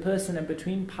between the person and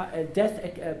between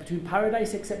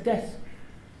paradise except death.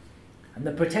 And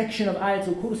the protection of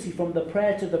Ayatul Kursi from the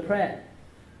prayer to the prayer.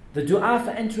 the dua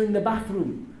for entering the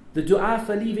bathroom, the dua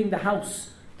for leaving the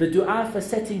house, the dua for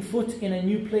setting foot in a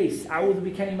new place. أعوذ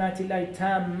بكلمات الله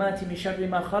التامات من شر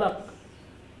ما خلق.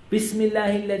 بسم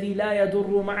الله الذي لا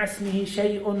يضر مع اسمه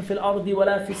شيء في الأرض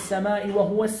ولا في السماء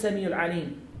وهو السميع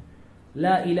العليم.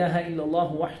 لا إله إلا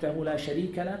الله وحده لا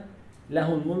شريك له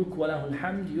له الملك وله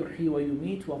الحمد يحيي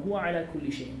ويميت وهو على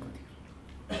كل شيء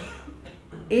قدير.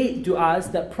 8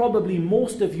 du'as that probably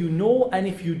most of you know, and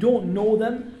if you don't know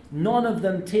them, none of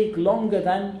them take longer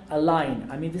than a line.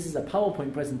 I mean, this is a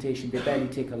PowerPoint presentation, they barely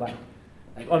take a line.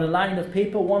 Like on a line of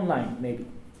paper, 1 line maybe.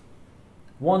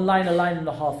 1 line, a line and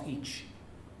a half each.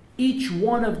 Each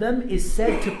one of them is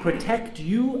said to protect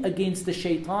you against the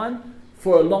shaitan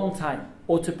for a long time,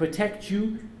 or to protect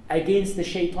you against the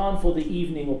shaitan for the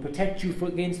evening, or protect you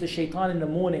against the shaitan in the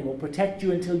morning, or protect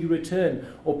you until you return,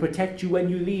 or protect you when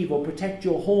you leave, or protect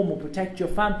your home, or protect your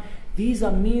family. These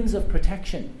are means of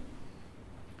protection.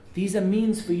 These are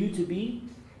means for you to be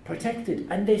protected,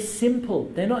 and they're simple,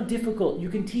 they're not difficult. You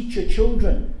can teach your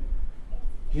children.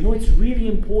 You know, it's really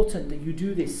important that you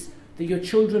do this, that your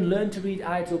children learn to read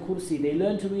Ayatul Kursi, they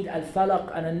learn to read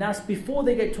Al-Falaq and Al-Nas before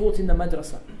they get taught in the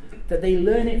madrasa. That they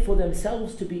learn it for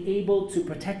themselves to be able to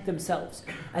protect themselves.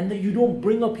 And that you don't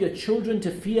bring up your children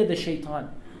to fear the shaitan,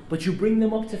 but you bring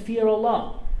them up to fear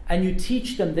Allah. And you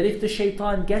teach them that if the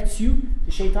shaitan gets you,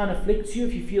 the shaitan afflicts you,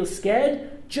 if you feel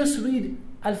scared, just read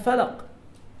Al-Falaq,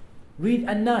 read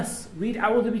Al-Nas, read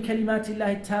A'udhu bi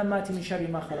kalimatillahi tammati min sharri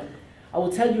ma khalaq. I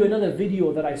will tell you another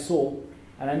video that I saw,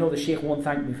 and I know the Shaykh won't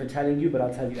thank me for telling you, but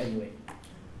I'll tell you anyway.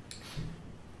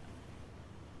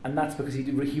 And that's because he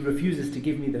refuses to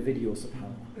give me the video,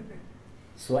 subhanAllah.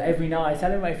 So every now I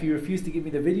tell him, if you refuse to give me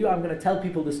the video, I'm going to tell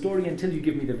people the story until you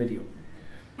give me the video.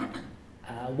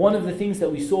 One of the things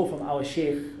that we saw from our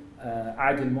Shaykh,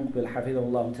 Adil Muqbil,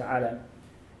 Hafidhullah Ta'ala,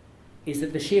 is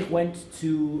that the Shaykh went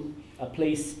to a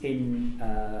place in,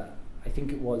 I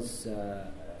think it was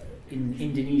in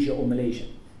Indonesia or Malaysia.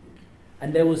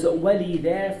 And there was a wali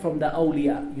there from the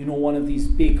awliya, you know, one of these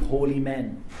big holy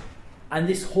men. And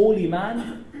this holy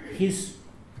man, his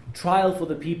trial for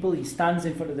the people, he stands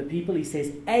in front of the people, he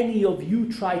says, any of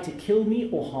you try to kill me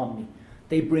or harm me.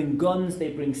 They bring guns, they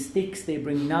bring sticks, they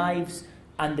bring knives,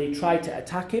 and they try to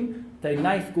attack him. The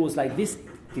knife goes like this,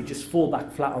 they just fall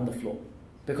back flat on the floor.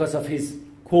 Because of his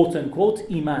quote-unquote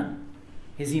iman.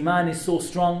 His iman is so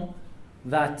strong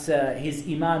that his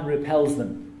iman repels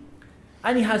them.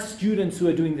 And he has students who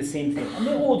are doing the same thing. And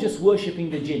they're all just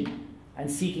worshipping the jinn and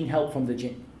seeking help from the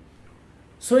jinn.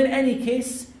 So in any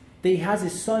case,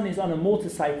 his son is on a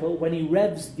motorcycle. When he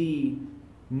revs the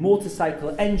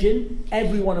motorcycle engine,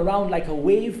 everyone around like a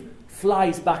wave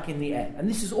flies back in the air. And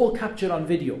this is all captured on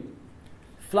video.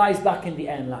 Flies back in the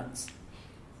air and lands.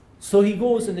 So he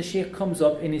goes and the Shaykh comes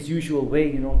up in his usual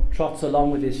way, you know, trots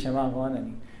along with his shaman on,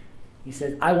 and he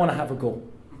says, I want to have a go.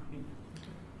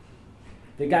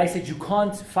 The guy said, you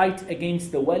can't fight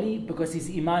against the wali because his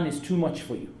iman is too much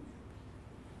for you.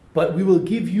 But we will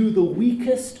give you the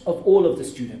weakest of all of the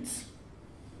students.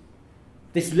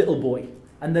 This little boy.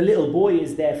 And the little boy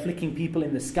is there flicking people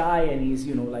in the sky, and he's,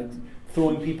 you know, like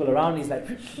throwing people around. He's like,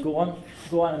 go on,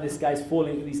 and these guys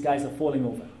are falling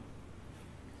over.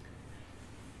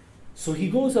 So he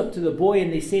goes up to the boy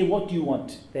and they say, what do you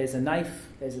want? There's a knife,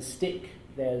 there's a stick,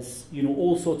 there's, you know,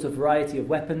 all sorts of variety of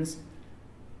weapons.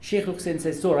 Shaykh looks in and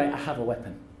says, it's all right, I have a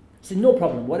weapon. He said, no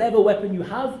problem, whatever weapon you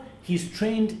have, he's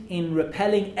trained in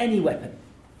repelling any weapon.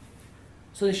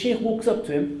 So the Shaykh walks up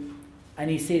to him and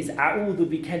he says, A'udhu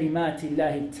bi kalimati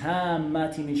Allahi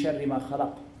tammati min sharri ma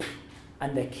khalaq.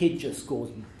 And the kid just goes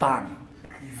bang,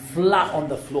 flat on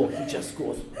the floor. He just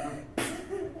goes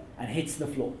and hits the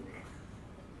floor.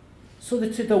 So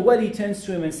the wali turns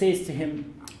to him and says to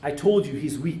him, I told you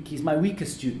he's weak, he's my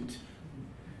weakest student.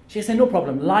 She said, no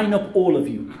problem, line up all of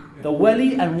you. The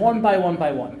wali, and one by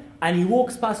one. And he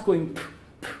walks past going,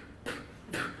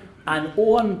 and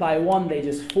one by one they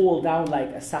just fall down like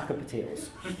a sack of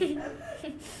potatoes.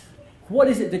 What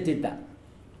is it that did that?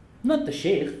 Not the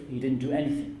Shaykh, he didn't do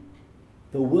anything.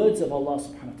 The words of Allah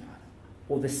subhanahu wa ta'ala.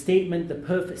 Or the statement, the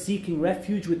perfect, seeking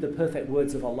refuge with the perfect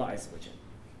words of Allah azza wa jalla.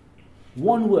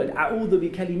 One word, A'udhu bi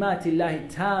kalimati Allahi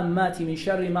tammati min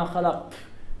sharri ma khalaq.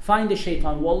 Find a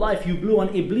shaitan. Wallah, if you blew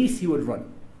on Iblis, he would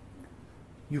run.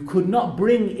 You could not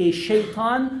bring a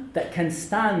shaitan that can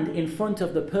stand in front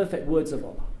of the perfect words of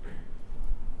Allah.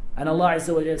 And Allah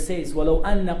Azza wa Jalla says, وَلَوْ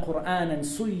أَنَّ قُرْآنًا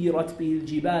سُيِّرَتْ بِهِ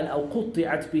الْجِبَالِ أَوْ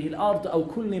قُطِّعَتْ بِهِ الْأَرْضِ أَوْ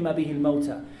كُلِّمَ بِهِ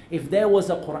الْمَوْتَى. If there was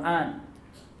a Qur'an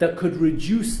that could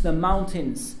reduce the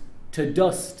mountains to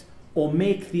dust, or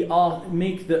make the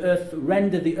earth,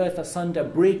 render the earth asunder,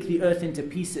 break the earth into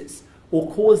pieces, or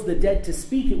cause the dead to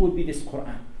speak, it would be this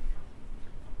Qur'an.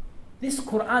 This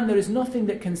Quran, there is nothing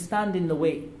that can stand in the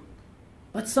way.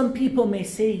 But some people may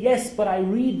say, yes, but I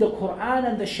read the Quran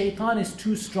and the shaitan is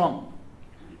too strong.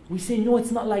 We say, no,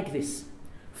 it's not like this.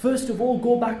 First of all,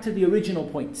 go back to the original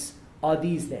points. Are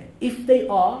these there? If they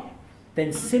are,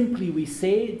 then simply we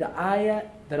say the ayah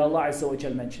that Allah Azza wa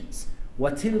Jal mentions.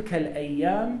 وَتِلْكَ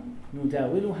الْأَيَّامِ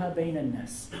نُدَاوِلُهَا بَيْنَ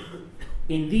النَّاسِ.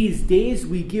 In these days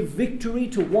we give victory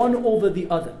to one over the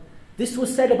other. This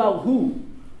was said about who?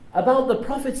 About the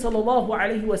Prophet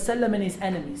ﷺ and his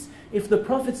enemies. If the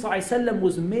Prophet ﷺ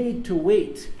was made to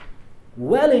wait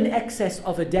well in excess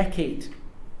of a decade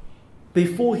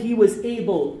before he was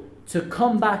able to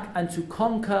come back and to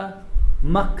conquer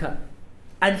Makkah,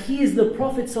 and he is the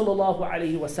Prophet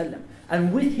ﷺ,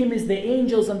 and with him is the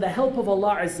angels and the help of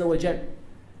Allah Azza wa Jal,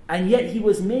 and yet he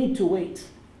was made to wait.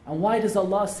 And why does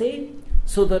Allah say?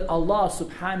 So that Allah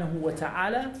subhanahu wa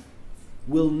ta'ala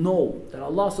will know, that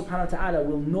Allah subhanahu wa ta'ala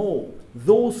will know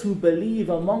those who believe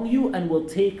among you and will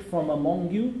take from among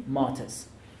you martyrs.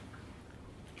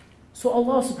 So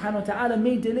Allah subhanahu wa ta'ala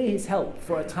may delay his help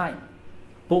for a time,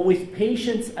 but with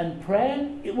patience and prayer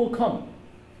it will come.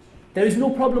 There is no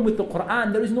problem with the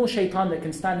Quran. There is no shaitan that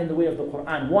can stand in the way of the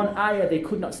Quran. One ayah, they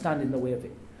could not stand in the way of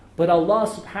it. But Allah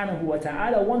subhanahu wa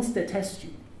ta'ala wants to test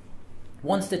you,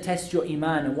 wants to test your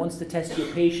iman, and wants to test your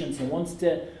patience, and wants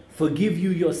to forgive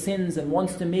you your sins, and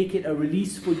wants to make it a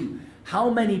release for you. How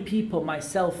many people,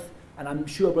 myself, and I'm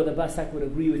sure Brother Basak would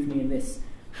agree with me in this,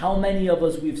 how many of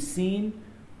us we've seen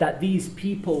that these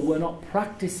people were not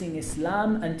practicing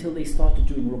Islam until they started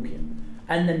doing Ruqya.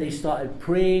 And then they started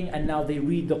praying, and now they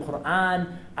read the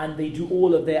Quran, and they do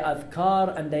all of their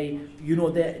adhkar, and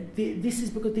this is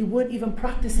because they weren't even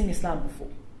practicing Islam before.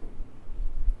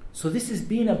 So this has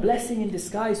been a blessing in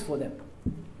disguise for them.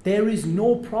 There is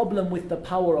no problem with the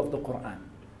power of the Quran.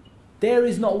 There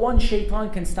is not one shaitan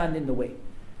can stand in the way.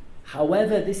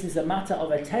 However, this is a matter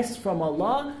of a test from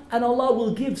Allah, and Allah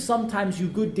will give sometimes you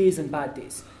good days and bad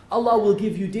days. Allah will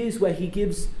give you days where He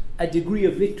gives a degree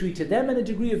of victory to them and a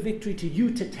degree of victory to you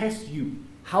to test you,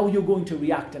 how you're going to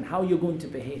react and how you're going to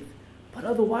behave. But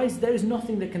otherwise, there is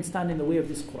nothing that can stand in the way of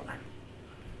this Quran.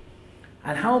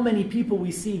 And how many people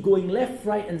we see going left,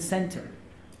 right and center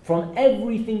from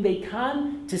everything they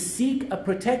can to seek a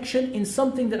protection in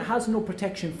something that has no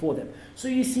protection for them. So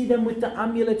you see them with the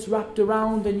amulets wrapped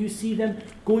around, and you see them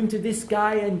going to this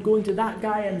guy and going to that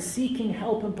guy and seeking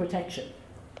help and protection.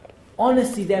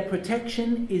 Honestly, their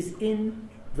protection is in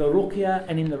the Ruqya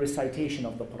and in the recitation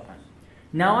of the Quran.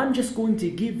 Now I'm just going to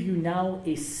give you now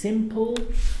a simple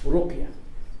Ruqya.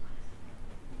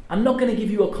 I'm not going to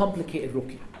give you a complicated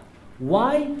Ruqya.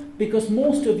 Why? Because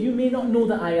most of you may not know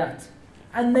the ayat.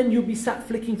 And then you'll be sat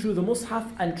flicking through the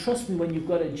Mus'haf, and trust me, when you've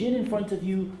got a jinn in front of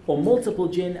you, or multiple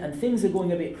jinn, and things are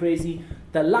going a bit crazy,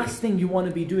 the last thing you want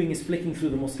to be doing is flicking through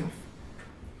the Mus'haf.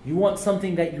 You want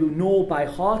something that you know by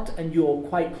heart and you're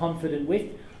quite confident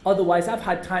with. Otherwise, I've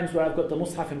had times where I've got the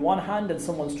Mus'haf in one hand and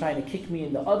someone's trying to kick me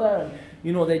in the other,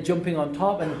 and they're jumping on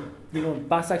top, and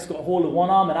Basak's got a hold of one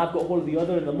arm and I've got hold of the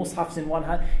other, and the Mus'haf's in one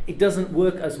hand. It doesn't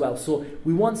work as well. So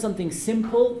we want something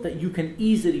simple that you can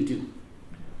easily do.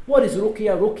 What is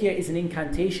Ruqya? Ruqya is an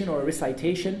incantation or a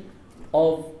recitation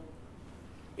of,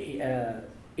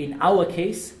 in our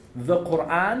case, the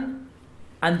Quran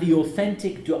and the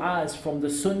authentic du'as from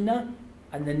the Sunnah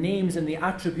and the names and the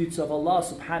attributes of Allah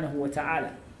subhanahu wa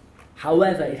ta'ala.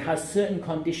 However, it has certain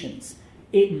conditions.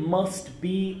 It must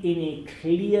be in a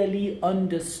clearly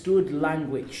understood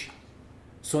language.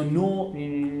 So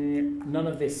none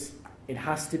of this. It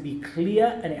has to be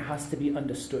clear and it has to be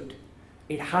understood.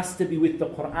 It has to be with the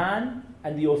Quran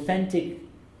and the authentic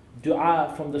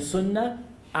dua from the Sunnah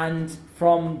and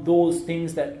from those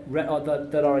things that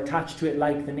are attached to it,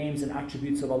 like the names and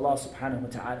attributes of Allah subhanahu wa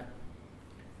ta'ala.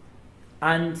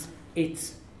 And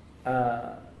it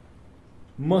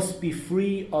must be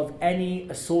free of any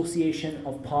association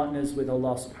of partners with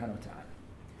Allah subhanahu wa ta'ala.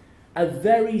 A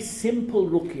very simple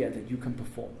ruqya that you can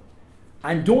perform.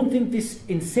 And don't think this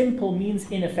in simple means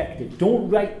ineffective. Don't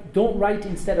write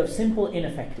instead of simple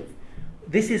ineffective.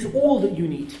 This is all that you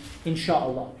need,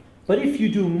 inshaAllah. But if you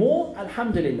do more,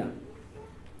 alhamdulillah.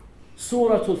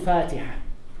 Surah Al-Fatiha.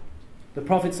 The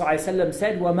Prophet ﷺ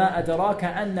said, وَمَا أَدْرَاكَ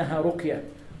أَنَّهَا رُقْيَةٌ.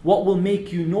 What will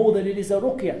make you know that it is a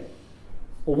ruqya?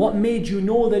 Or what made you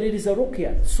know that it is a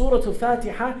ruqya? Surah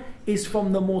Al-Fatiha is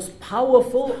from the most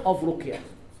powerful of ruqya.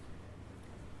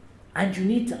 And you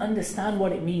need to understand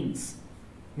what it means.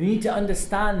 You need to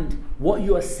understand what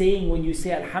you are saying when you say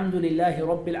Alhamdulillahi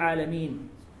Rabbil Alameen.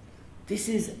 This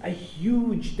is a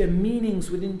huge, the meanings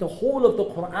within the whole of the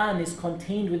Quran is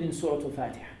contained within Surah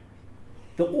Al-Fatiha.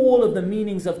 all of the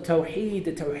meanings of Tawheed,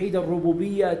 the Tawheed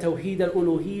al-Rububiyyah, Tawheed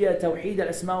al-Uluhiyyah, Tawheed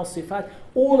al-Asma al-Sifat,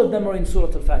 all of them are in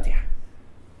Surah Al-Fatiha.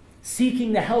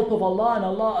 Seeking the help of Allah and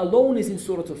Allah alone is in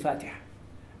Surah Al-Fatiha.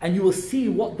 And you will see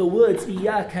what the words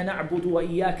إِيَّاكَ نَعْبُدُ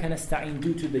وَإِيَّاكَ نَسْتَعِينُ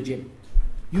do to the jinn.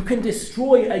 You can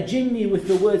destroy a jinni with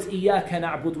the words إِيَّاكَ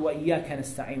نَعْبُدُ وَإِيَّاكَ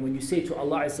نَسْتَعِينُ. When you say to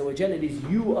Allah Azza wa Jalla, it is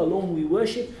you alone we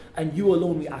worship and you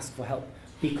alone we ask for help.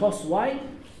 Because why?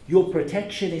 Your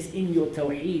protection is in your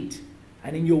Tawheed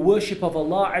and in your worship of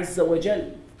Allah Azza wa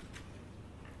Jalla.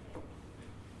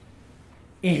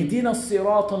 اهدنا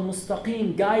الصراط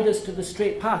المستقيم, guide us to the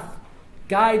straight path.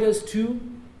 Guide us to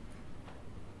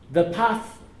the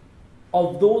path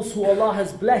of those who Allah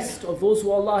has blessed, of those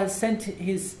who Allah has sent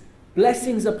His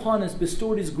blessings upon us,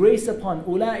 bestowed His grace upon.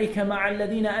 أولئك مع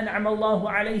الذين أنعم الله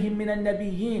عليهم من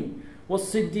النبيين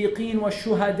والصديقين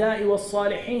والشهداء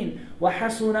والصالحين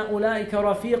وحسن أولئك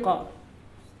رفيقا.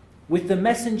 With the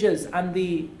messengers and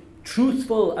the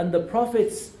truthful and the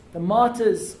prophets, the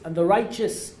martyrs and the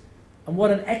righteous, and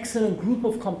what an excellent group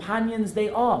of companions they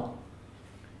are.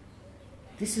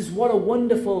 This is what a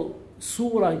wonderful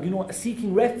surah,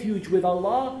 seeking refuge with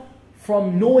Allah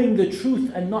from knowing the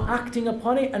truth and not acting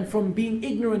upon it, and from being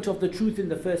ignorant of the truth in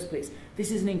the first place.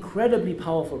 This is an incredibly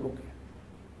powerful ruqya.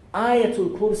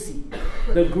 Ayatul Kursi,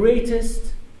 the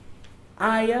greatest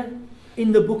ayah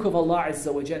in the book of Allah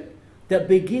Azza wa Jal, that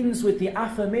begins with the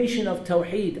affirmation of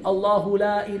Tawheed. Allahu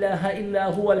la ilaha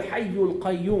illa huwa al-hayyul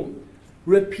qayyum.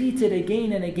 Repeated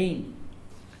again and again.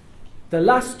 The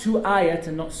last two ayat,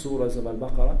 and not surahs of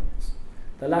Al-Baqarah,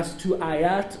 the last two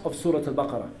ayat of Surah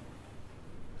Al-Baqarah.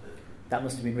 That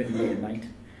must have been written late at night.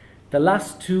 The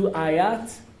last two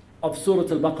ayat of Surah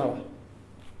Al-Baqarah.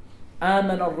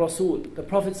 Aman al-Rasul. The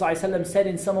Prophet ﷺ said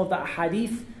in some of the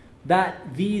hadith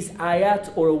that these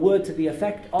ayat, or a word to the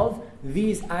effect of,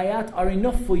 these ayat are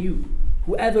enough for you.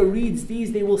 Whoever reads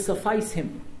these, they will suffice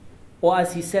him. Or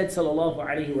as he said, sallallahu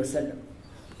alayhi wa sallam,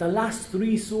 the last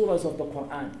three surahs of the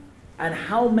Quran. And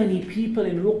how many people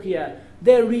in Ruqya,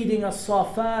 they're reading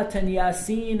As-Safat and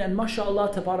Yasin and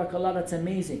mashallah, tabarakallah, that's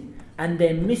amazing. And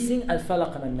they're missing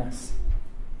Al-Falaq and Al-Nas.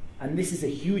 And this is a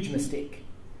huge mistake.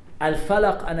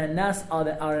 Al-Falaq and Al-Nas are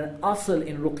an asl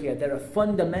in Ruqya. They're a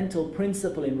fundamental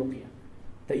principle in Ruqya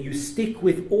that you stick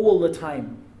with all the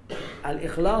time.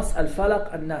 Al-Ikhlas,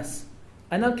 Al-Falaq, Al-Nas.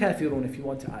 And Al-Kafirun if you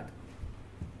want to add.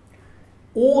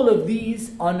 All of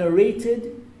these are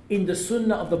narrated in the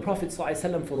sunnah of the Prophet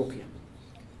ﷺ for Ruqya.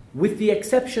 With the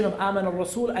exception of Aman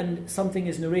al-Rasul, and something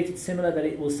is narrated similar that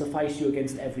it will suffice you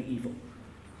against every evil.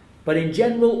 But in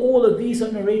general, all of these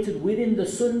are narrated within the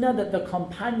sunnah that the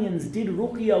companions did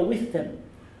Ruqya with them.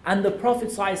 And the Prophet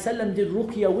ﷺ did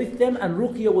Ruqya with them, and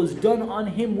Ruqya was done on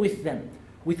him with them.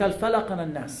 With Al-Falaq and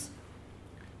Al-Nas.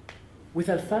 With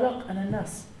Al-Falaq and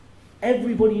Al-Nas.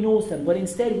 Everybody knows them, but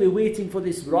instead we're waiting for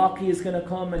this Raqi is going to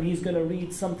come and he's going to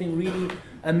read something really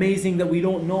amazing that we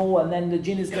don't know, and then the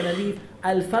jinn is going to leave.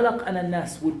 Al-Falaq and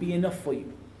Al-Nas would be enough for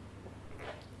you.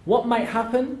 What might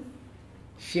happen?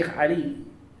 Sheikh Ali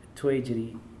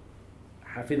Tuwajiri,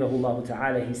 Hafidhahullah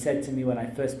Ta'ala, he said to me when I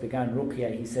first began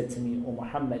Ruqya, he said to me, "O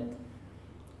Muhammad,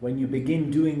 when you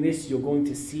begin doing this, you're going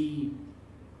to see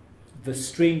the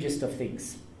strangest of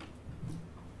things."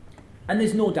 And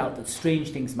there's no doubt that strange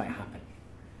things might happen.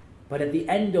 But at the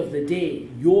end of the day,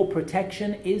 your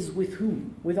protection is with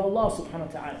whom? With Allah subhanahu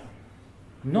wa ta'ala.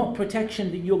 Not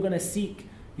protection that you're going to seek.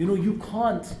 You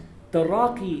can't. The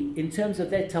Raqi, in terms of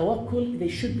their tawakkul, they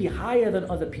should be higher than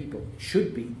other people.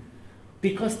 Should be.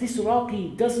 Because this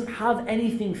Raqi doesn't have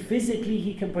anything physically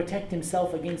he can protect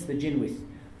himself against the jinn with.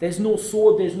 There's no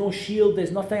sword, there's no shield,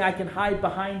 there's nothing I can hide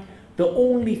behind. The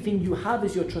only thing you have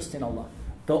is your trust in Allah.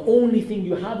 The only thing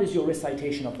you have is your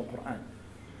recitation of the Quran.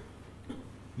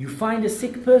 You find a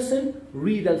sick person,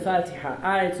 read Al-Fatiha,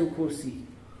 Ayatul Kursi,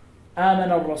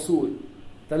 Aman al-Rasul.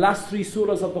 The last three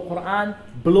surahs of the Quran,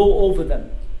 blow over them.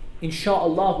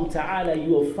 Insha'Allah ta'ala, you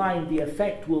will find the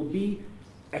effect will be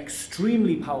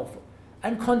extremely powerful.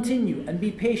 And continue and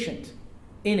be patient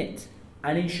in it.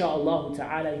 And insha'Allah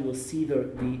ta'ala, you will see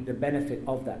the benefit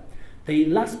of that. The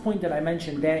last point that I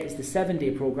mentioned there is the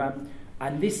 7-day program.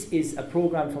 And this is a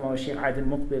program from our Shaykh Adil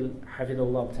Muqbil,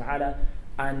 Hafidhullah Ta'ala.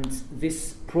 And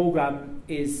this program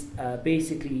is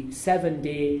basically 7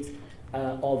 days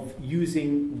of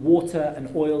using water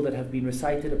and oil that have been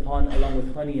recited upon, along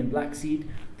with honey and black seed.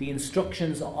 The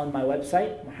instructions are on my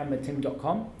website,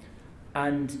 muhammadtim.com.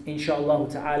 And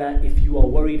inshaAllah Ta'ala, if you are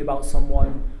worried about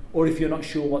someone, or if you're not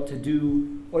sure what to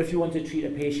do, or if you want to treat a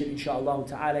patient, inshaAllah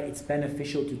Ta'ala, it's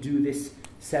beneficial to do this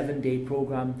 7-day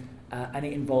program. And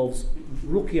it involves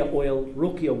Ruqya oil,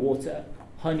 Ruqya water,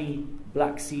 honey,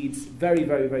 black seeds, very,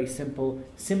 very, very simple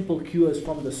cures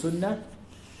from the sunnah,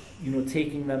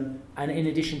 taking them. And in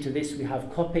addition to this, we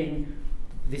have cupping.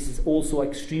 This is also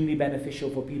extremely beneficial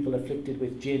for people afflicted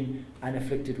with jinn and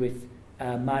afflicted with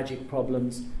magic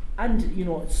problems,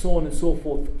 and so on and so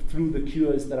forth through the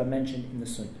cures that are mentioned in the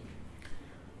sunnah.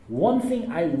 One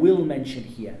thing I will mention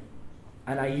here,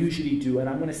 and I usually do, and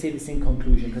I'm going to say this in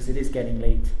conclusion because it is getting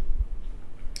late,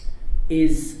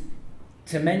 is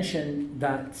to mention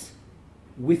that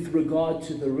with regard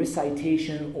to the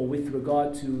recitation or with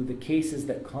regard to the cases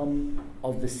that come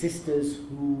of the sisters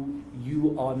who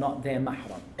you are not their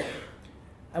mahram.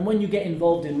 And when you get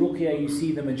involved in Ruqya, you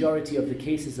see the majority of the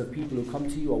cases of people who come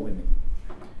to you are women.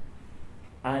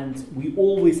 And we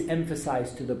always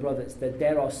emphasize to the brothers that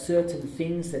there are certain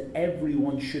things that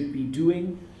everyone should be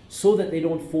doing so that they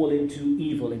don't fall into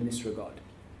evil in this regard.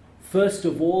 First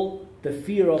of all, the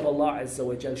fear of Allah Azza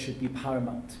wa Jal should be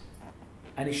paramount.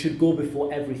 And it should go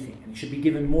before everything. And it should be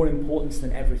given more importance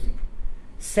than everything.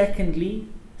 Secondly,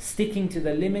 sticking to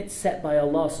the limits set by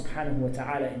Allah subhanahu wa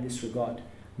ta'ala in this regard.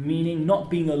 Meaning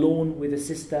not being alone with a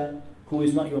sister who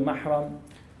is not your mahram.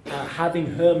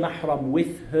 Having her mahram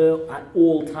with her at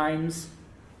all times.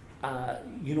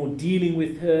 Dealing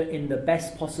with her in the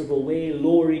best possible way.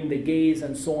 Lowering the gaze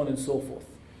and so on and so forth.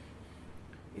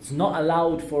 It's not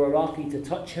allowed for a Raqi to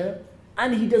touch her.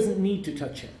 And he doesn't need to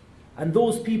touch her. And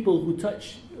those people who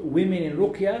touch women in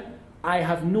Ruqya, I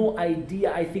have no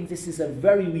idea. I think this is a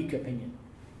very weak opinion.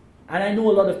 And I know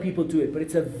a lot of people do it, but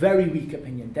it's a very weak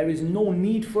opinion. There is no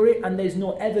need for it, and there's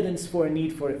no evidence for a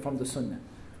need for it from the Sunnah.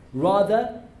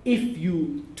 Rather, if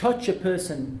you touch a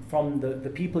person from the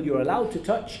people you're allowed to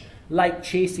touch, like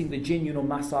chasing the jinn,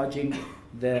 massaging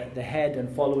the head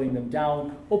and following them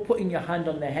down, or putting your hand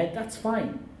on their head, that's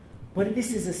fine. But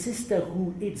this is a sister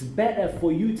who it's better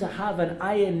for you to have an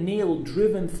iron nail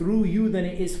driven through you than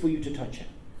it is for you to touch her.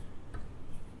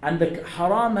 And the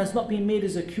haram has not been made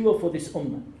as a cure for this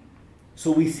ummah.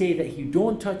 So we say that you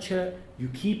don't touch her, you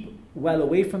keep well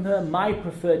away from her. My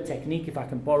preferred technique, if I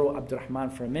can borrow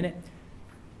Abdurrahman for a minute,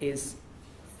 is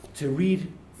to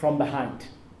read from behind.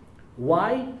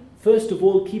 Why? First of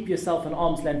all, keep yourself an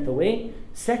arm's length away.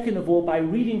 Second of all, by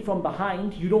reading from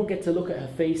behind, you don't get to look at her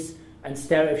face and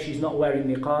stare if she's not wearing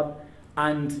niqab.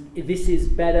 And this is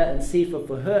better and safer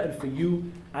for her and for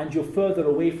you, and you're further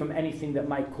away from anything that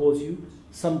might cause you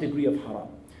some degree of haram.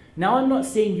 Now, I'm not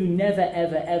saying you never,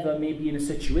 ever, ever may be in a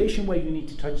situation where you need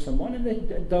to touch someone, and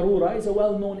the darura is a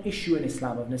well-known issue in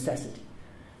Islam of necessity.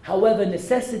 However,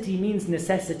 necessity means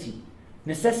necessity.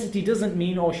 Necessity doesn't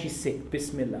mean, oh, she's sick,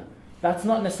 bismillah. That's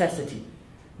not necessity.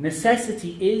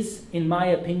 Necessity is, in my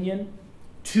opinion,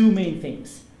 two main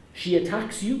things. She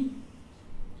attacks you,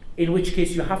 in which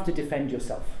case you have to defend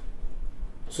yourself.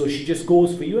 So she just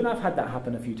goes for you, and I've had that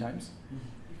happen a few times.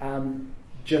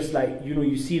 Just like,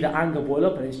 you see the anger boil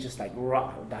up, and it's just like,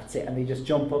 rah, that's it. And they just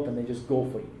jump up and they just go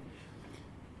for you.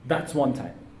 That's one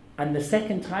time. And the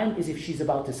second time is if she's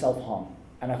about to self-harm.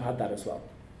 And I've had that as well.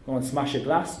 Go and smash a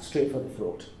glass, straight for the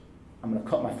throat. I'm going to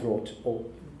cut my throat. Or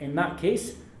in that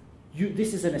case,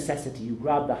 this is a necessity. You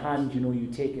grab the hand, you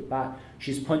take it back.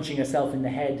 She's punching herself in the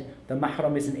head. The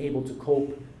mahram isn't able to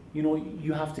cope.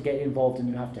 You have to get involved and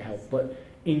you have to help. But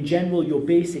in general, your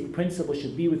basic principle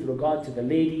should be with regard to the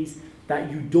ladies that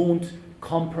you don't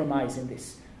compromise in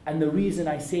this. And the reason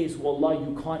I say is, wallah,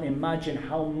 you can't imagine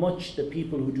how much the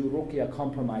people who do ruqya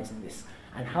compromise in this.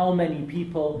 And how many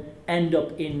people end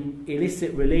up in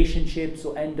illicit relationships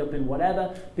or end up in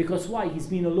whatever. Because why? He's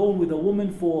been alone with a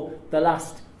woman for the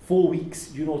last 4 weeks,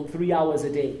 3 hours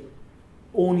a day.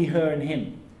 Only her and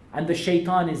him. And the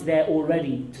shaitan is there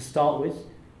already to start with.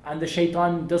 And the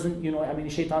shaitan doesn't, the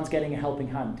shaitan's getting a helping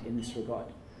hand in this regard.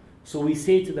 So we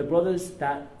say to the brothers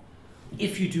that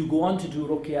if you do go on to do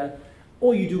ruqya,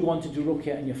 or you do go on to do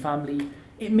ruqya in your family,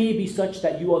 it may be such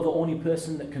that you are the only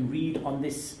person that can read on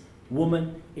this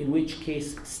woman, in which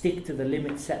case stick to the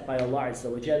limit set by Allah Azza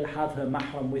wa Jal, have her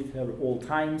mahram with her at all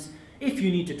times. If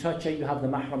you need to touch her, you have the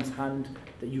mahram's hand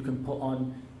that you can put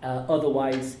on.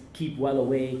 Otherwise, keep well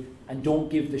away and don't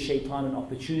give the shaitan an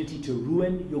opportunity to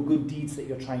ruin your good deeds that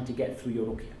you're trying to get through your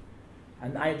ruqya.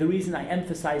 And the reason I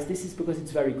emphasize this is because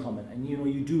it's very common. And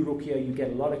you do ruqya, you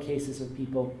get a lot of cases of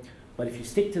people. But if you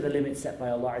stick to the limit set by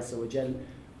Allah Azza wa Jal,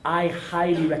 I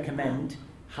highly recommend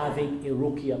having a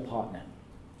ruqya partner.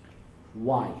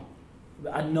 Why?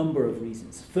 A number of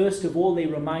reasons. First of all, they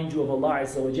remind you of Allah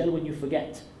Azza wa Jal when you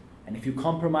forget. And if you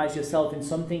compromise yourself in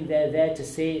something, they're there to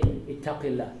say,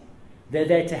 ittaqillah. They're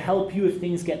there to help you if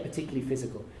things get particularly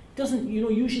physical. It doesn't,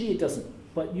 usually it doesn't.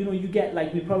 But, you get,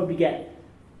 like we probably get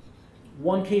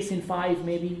one case in 5,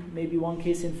 maybe one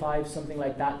case in 5, something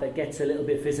like that, that gets a little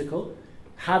bit physical.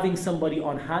 Having somebody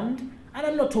on hand, and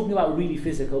I'm not talking about really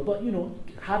physical, but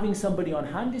having somebody on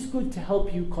hand is good to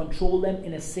help you control them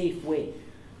in a safe way.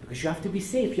 Because you have to be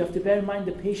safe, you have to bear in mind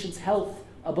the patient's health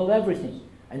above everything,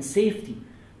 and safety.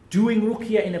 Doing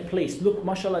ruqya in a place, look,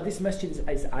 mashallah, this masjid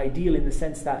is ideal in the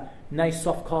sense that nice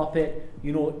soft carpet,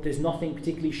 there's nothing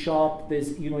particularly sharp, there's,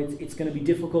 it's going to be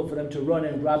difficult for them to run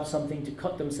and grab something to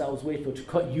cut themselves with or to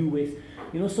cut you with,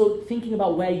 so thinking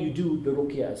about where you do the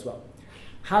ruqya as well.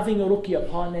 Having a ruqya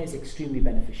partner is extremely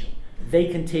beneficial. They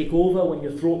can take over when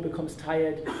your throat becomes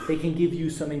tired, they can give you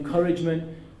some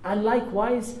encouragement, and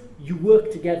likewise, you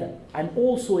work together. And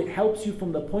also it helps you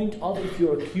from the point of if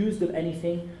you're accused of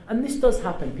anything, and this does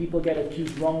happen, people get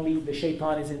accused wrongly, the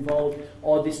shaitan is involved,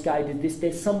 or this guy did this,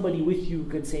 there's somebody with you who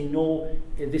can say, no,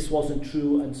 this wasn't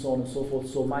true, and so on and so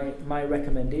forth. So my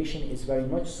recommendation is very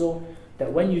much so,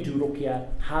 that when you do ruqya,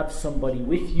 have somebody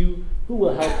with you who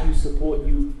will help you, support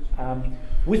you.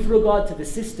 With regard to the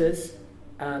sisters,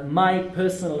 my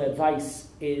personal advice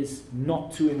is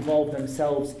not to involve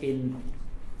themselves in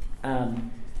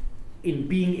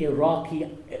being Iraqi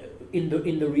in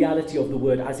the reality of the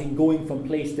word, as in going from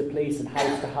place to place and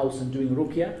house to house and doing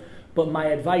ruqya. But my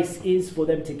advice is for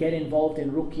them to get involved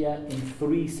in ruqya in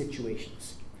 3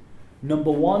 situations.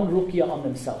 Number 1, ruqya on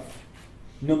themselves.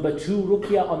 Number 2,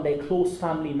 ruqya on their close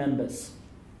family members.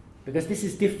 Because this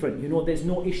is different, there's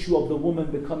no issue of the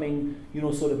woman becoming,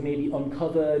 sort of maybe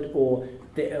uncovered, or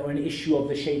an issue of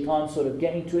the shaitan sort of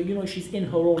getting to her. She's in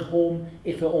her own home.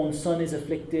 If her own son is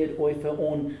afflicted, or if her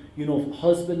own,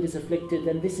 husband is afflicted,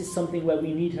 then this is something where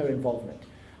we need her involvement.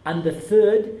 And the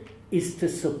third is to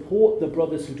support the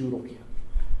brothers who do ruqya.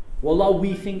 Wallah,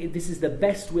 we think this is the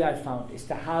best way I've found, is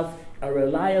to have a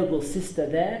reliable sister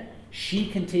there. She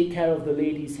can take care of the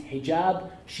lady's hijab,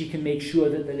 she can make sure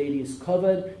that the lady is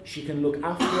covered, she can look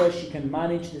after her, she can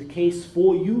manage the case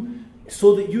for you,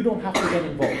 so that you don't have to get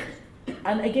involved.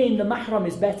 And again, the mahram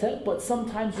is better, but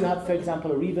sometimes you have, for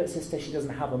example, a revert sister, she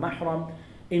doesn't have a mahram,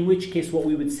 in which case what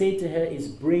we would say to her is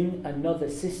bring another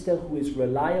sister who is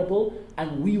reliable,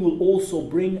 and we will also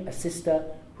bring a sister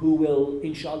who will,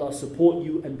 inshallah, support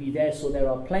you and be there. So there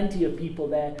are plenty of people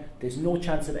there, there's no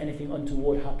chance of anything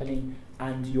untoward happening,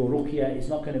 and your ruqya is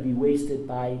not going to be wasted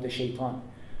by the shaitan.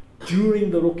 During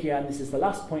the ruqya, and this is the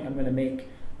last point I'm going to make,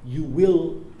 you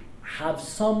will have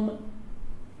some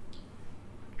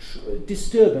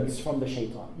disturbance from the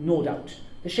shaitan, no doubt.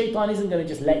 The shaitan isn't going to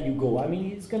just let you go. I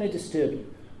mean, it's going to disturb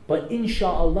you. But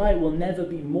inshallah, it will never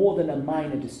be more than a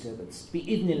minor disturbance.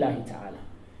 Bi-idhnillahi ta'ala.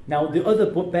 Now, the other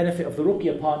benefit of the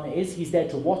ruqya partner is he's there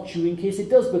to watch you in case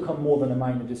it does become more than a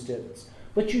minor disturbance.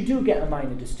 But you do get a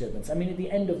minor disturbance. I mean, at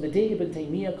the end of the day, Ibn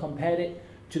Taymiyyah compared it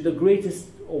to the greatest,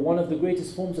 or one of the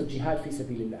greatest forms of jihad fi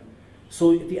sabilillah.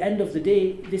 So at the end of the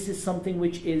day, this is something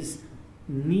which is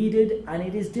needed, and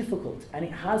it is difficult. And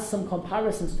it has some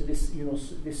comparisons to this,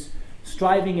 this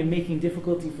striving and making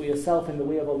difficulty for yourself in the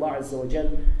way of Allah Azza wa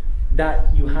Jal,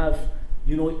 that you have,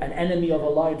 an enemy of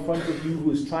Allah in front of you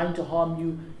who is trying to harm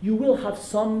you. You will have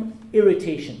some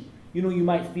irritation. You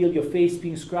might feel your face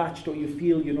being scratched, or you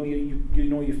feel,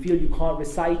 you feel you can't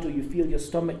recite, or you feel your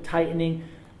stomach tightening,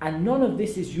 and none of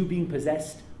this is you being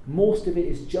possessed. Most of it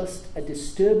is just a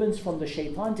disturbance from the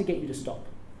shaitan to get you to stop.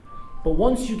 But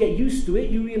once you get used to it,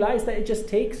 you realize that it just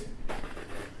takes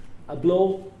a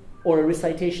blow or a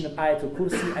recitation of Ayatul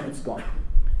Kursi and it's gone.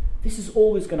 This is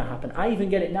always going to happen. I even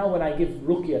get it now when I give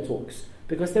ruqya talks,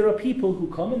 because there are people who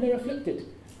come and they're afflicted.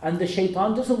 And the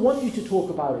shaitan doesn't want you to talk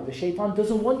about it. The shaitan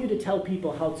doesn't want you to tell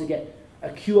people how to get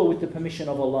a cure with the permission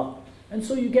of Allah. And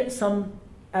so you get some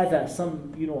other,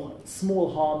 some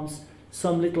small harms,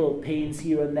 some little pains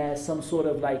here and there, some sort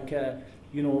of like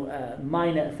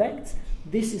minor effects.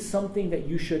 This is something that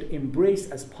you should embrace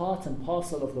as part and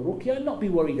parcel of the ruqya and not be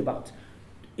worried about.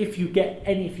 If you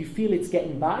feel it's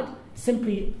getting bad,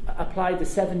 simply apply the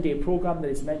 7-day program that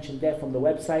is mentioned there from the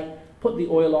website. Put the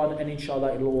oil on, and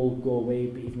inshallah it'll all go away,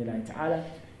 bi'idhnillahi ta'ala.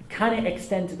 Can it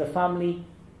extend to the family?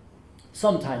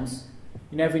 Sometimes.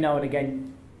 Every now and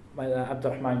again,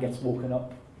 Abdurrahman gets woken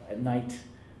up at night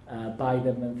by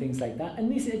them and things like that.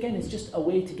 And this, again, is just a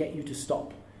way to get you to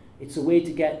stop. It's a way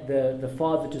to get the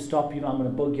father to stop, I'm going to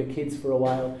bug your kids for a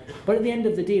while. But at the end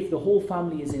of the day, if the whole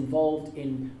family is involved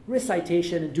in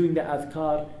recitation and doing the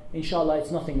adhkar, inshallah,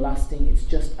 it's nothing lasting. It's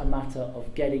just a matter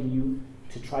of getting you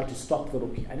to try to stop the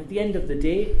ruqya. And at the end of the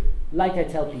day, like I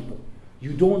tell people,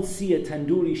 you don't see a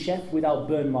tandoori chef without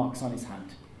burn marks on his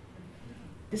hand.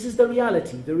 This is the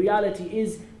reality. The reality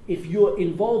is, if you're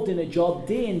involved in a job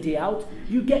day in, day out,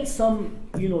 you get some,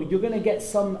 you're going to get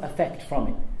some effect from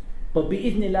it. But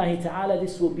bi'idhnillahi ta'ala,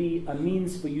 this will be a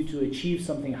means for you to achieve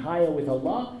something higher with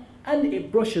Allah, and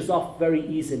it brushes off very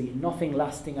easily, nothing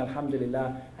lasting,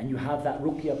 alhamdulillah, and you have that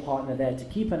ruqya partner there to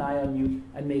keep an eye on you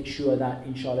and make sure that,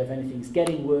 inshallah, if anything's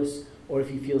getting worse, or if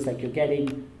he feels like you're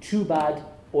getting too bad,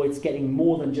 or it's getting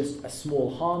more than just a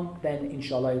small harm, then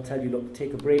inshallah he'll tell you, look,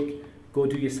 take a break, go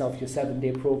do yourself your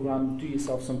 7-day program, do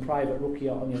yourself some private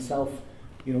ruqya on yourself,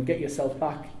 get yourself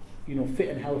back, fit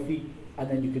and healthy, and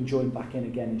then you can join back in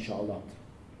again, inshallah.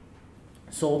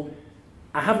 So,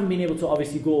 I haven't been able to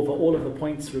obviously go over all of the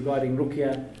points regarding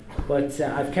Ruqya, but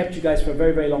I've kept you guys for a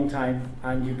very, very long time,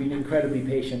 and you've been incredibly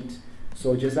patient.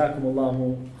 So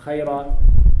Jazakumullahu khaira,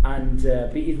 and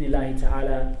bi'idhnillahi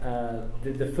ta'ala,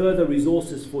 the further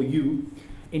resources for you,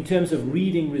 in terms of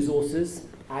reading resources,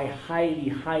 I highly,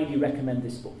 highly recommend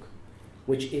this book,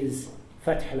 which is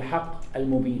Fath al-Haq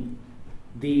al-Mubin,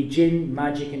 The Jinn,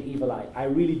 Magic and Evil Eye. I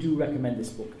really do recommend this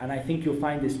book, and I think you'll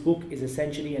find this book is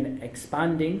essentially an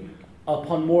expanding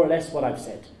upon more or less what I've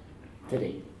said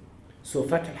today. So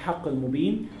Fath al-Haq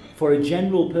al-Mubin, for a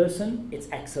general person, it's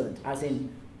excellent. As in,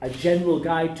 a general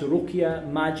guide to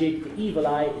Ruqya, magic, the evil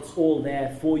eye, it's all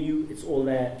there for you. It's all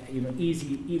there, within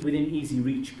easy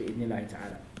reach, bi'idhnillahi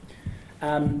ta'ala.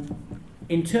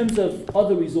 In terms of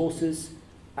other resources,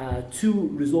 2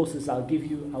 resources I'll give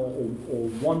you, or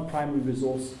one primary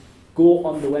resource. Go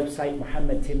on the website,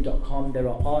 muhammadtim.com. There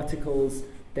are articles,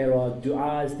 there are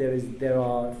du'as, there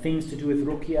are things to do with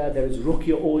Ruqya, there is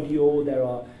Ruqya audio, there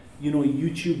are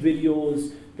YouTube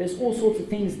videos, there's all sorts of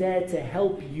things there to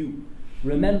help you.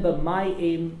 Remember, my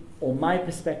aim or my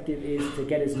perspective is to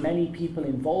get as many people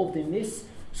involved in this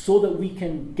so that we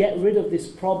can get rid of this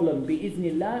problem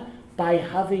bi'idhnillah by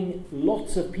having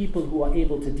lots of people who are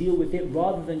able to deal with it,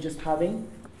 rather than just having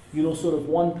sort of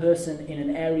one person in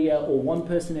an area or one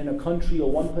person in a country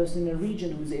or one person in a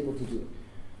region who's able to do it.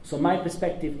 So my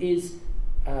perspective is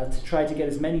to try to get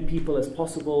as many people as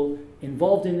possible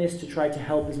involved in this, to try to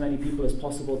help as many people as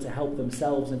possible to help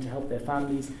themselves and to help their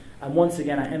families. And once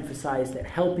again, I emphasize that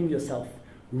helping yourself,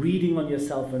 reading on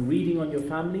yourself and reading on your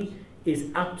family is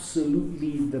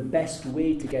absolutely the best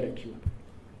way to get a cure,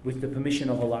 with the permission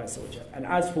of Allah Azza wa Jal. And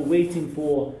as for waiting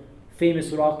for famous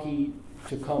Raqi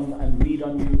to come and read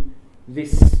on you,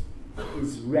 this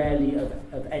is rarely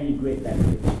of any great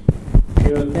benefit.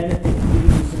 There are benefits of giving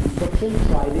you some instruction,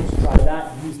 try this, try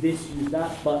that, use this, use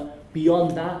that, but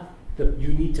beyond that, you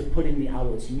need to put in the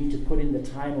hours, you need to put in the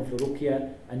time of the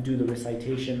Ruqya and do the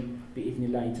recitation,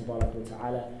 bi'idhnillahi tabarak wa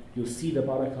ta'ala. You'll see the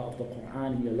barakah of the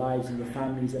Quran in your lives, in your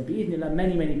families, and bi'idhnillah,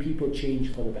 many, many people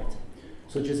change for the better.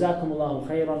 So jazakumullahu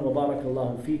khairan wa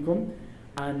barakallahu feekum.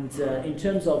 And in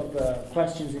terms of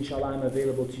questions, inshallah, I'm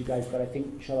available to you guys, but I think,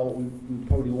 inshallah, we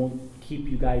probably won't keep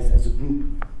you guys as a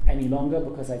group any longer,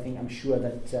 because I'm sure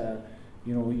that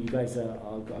you guys are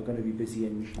going to be busy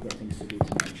and you've got things to do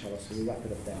tonight, inshallah. So we'll wrap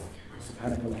it up there.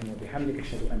 Subhanakallahumma wa bihamdika,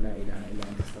 ashhadu an la ilaha illa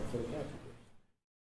anta astaghfiruka.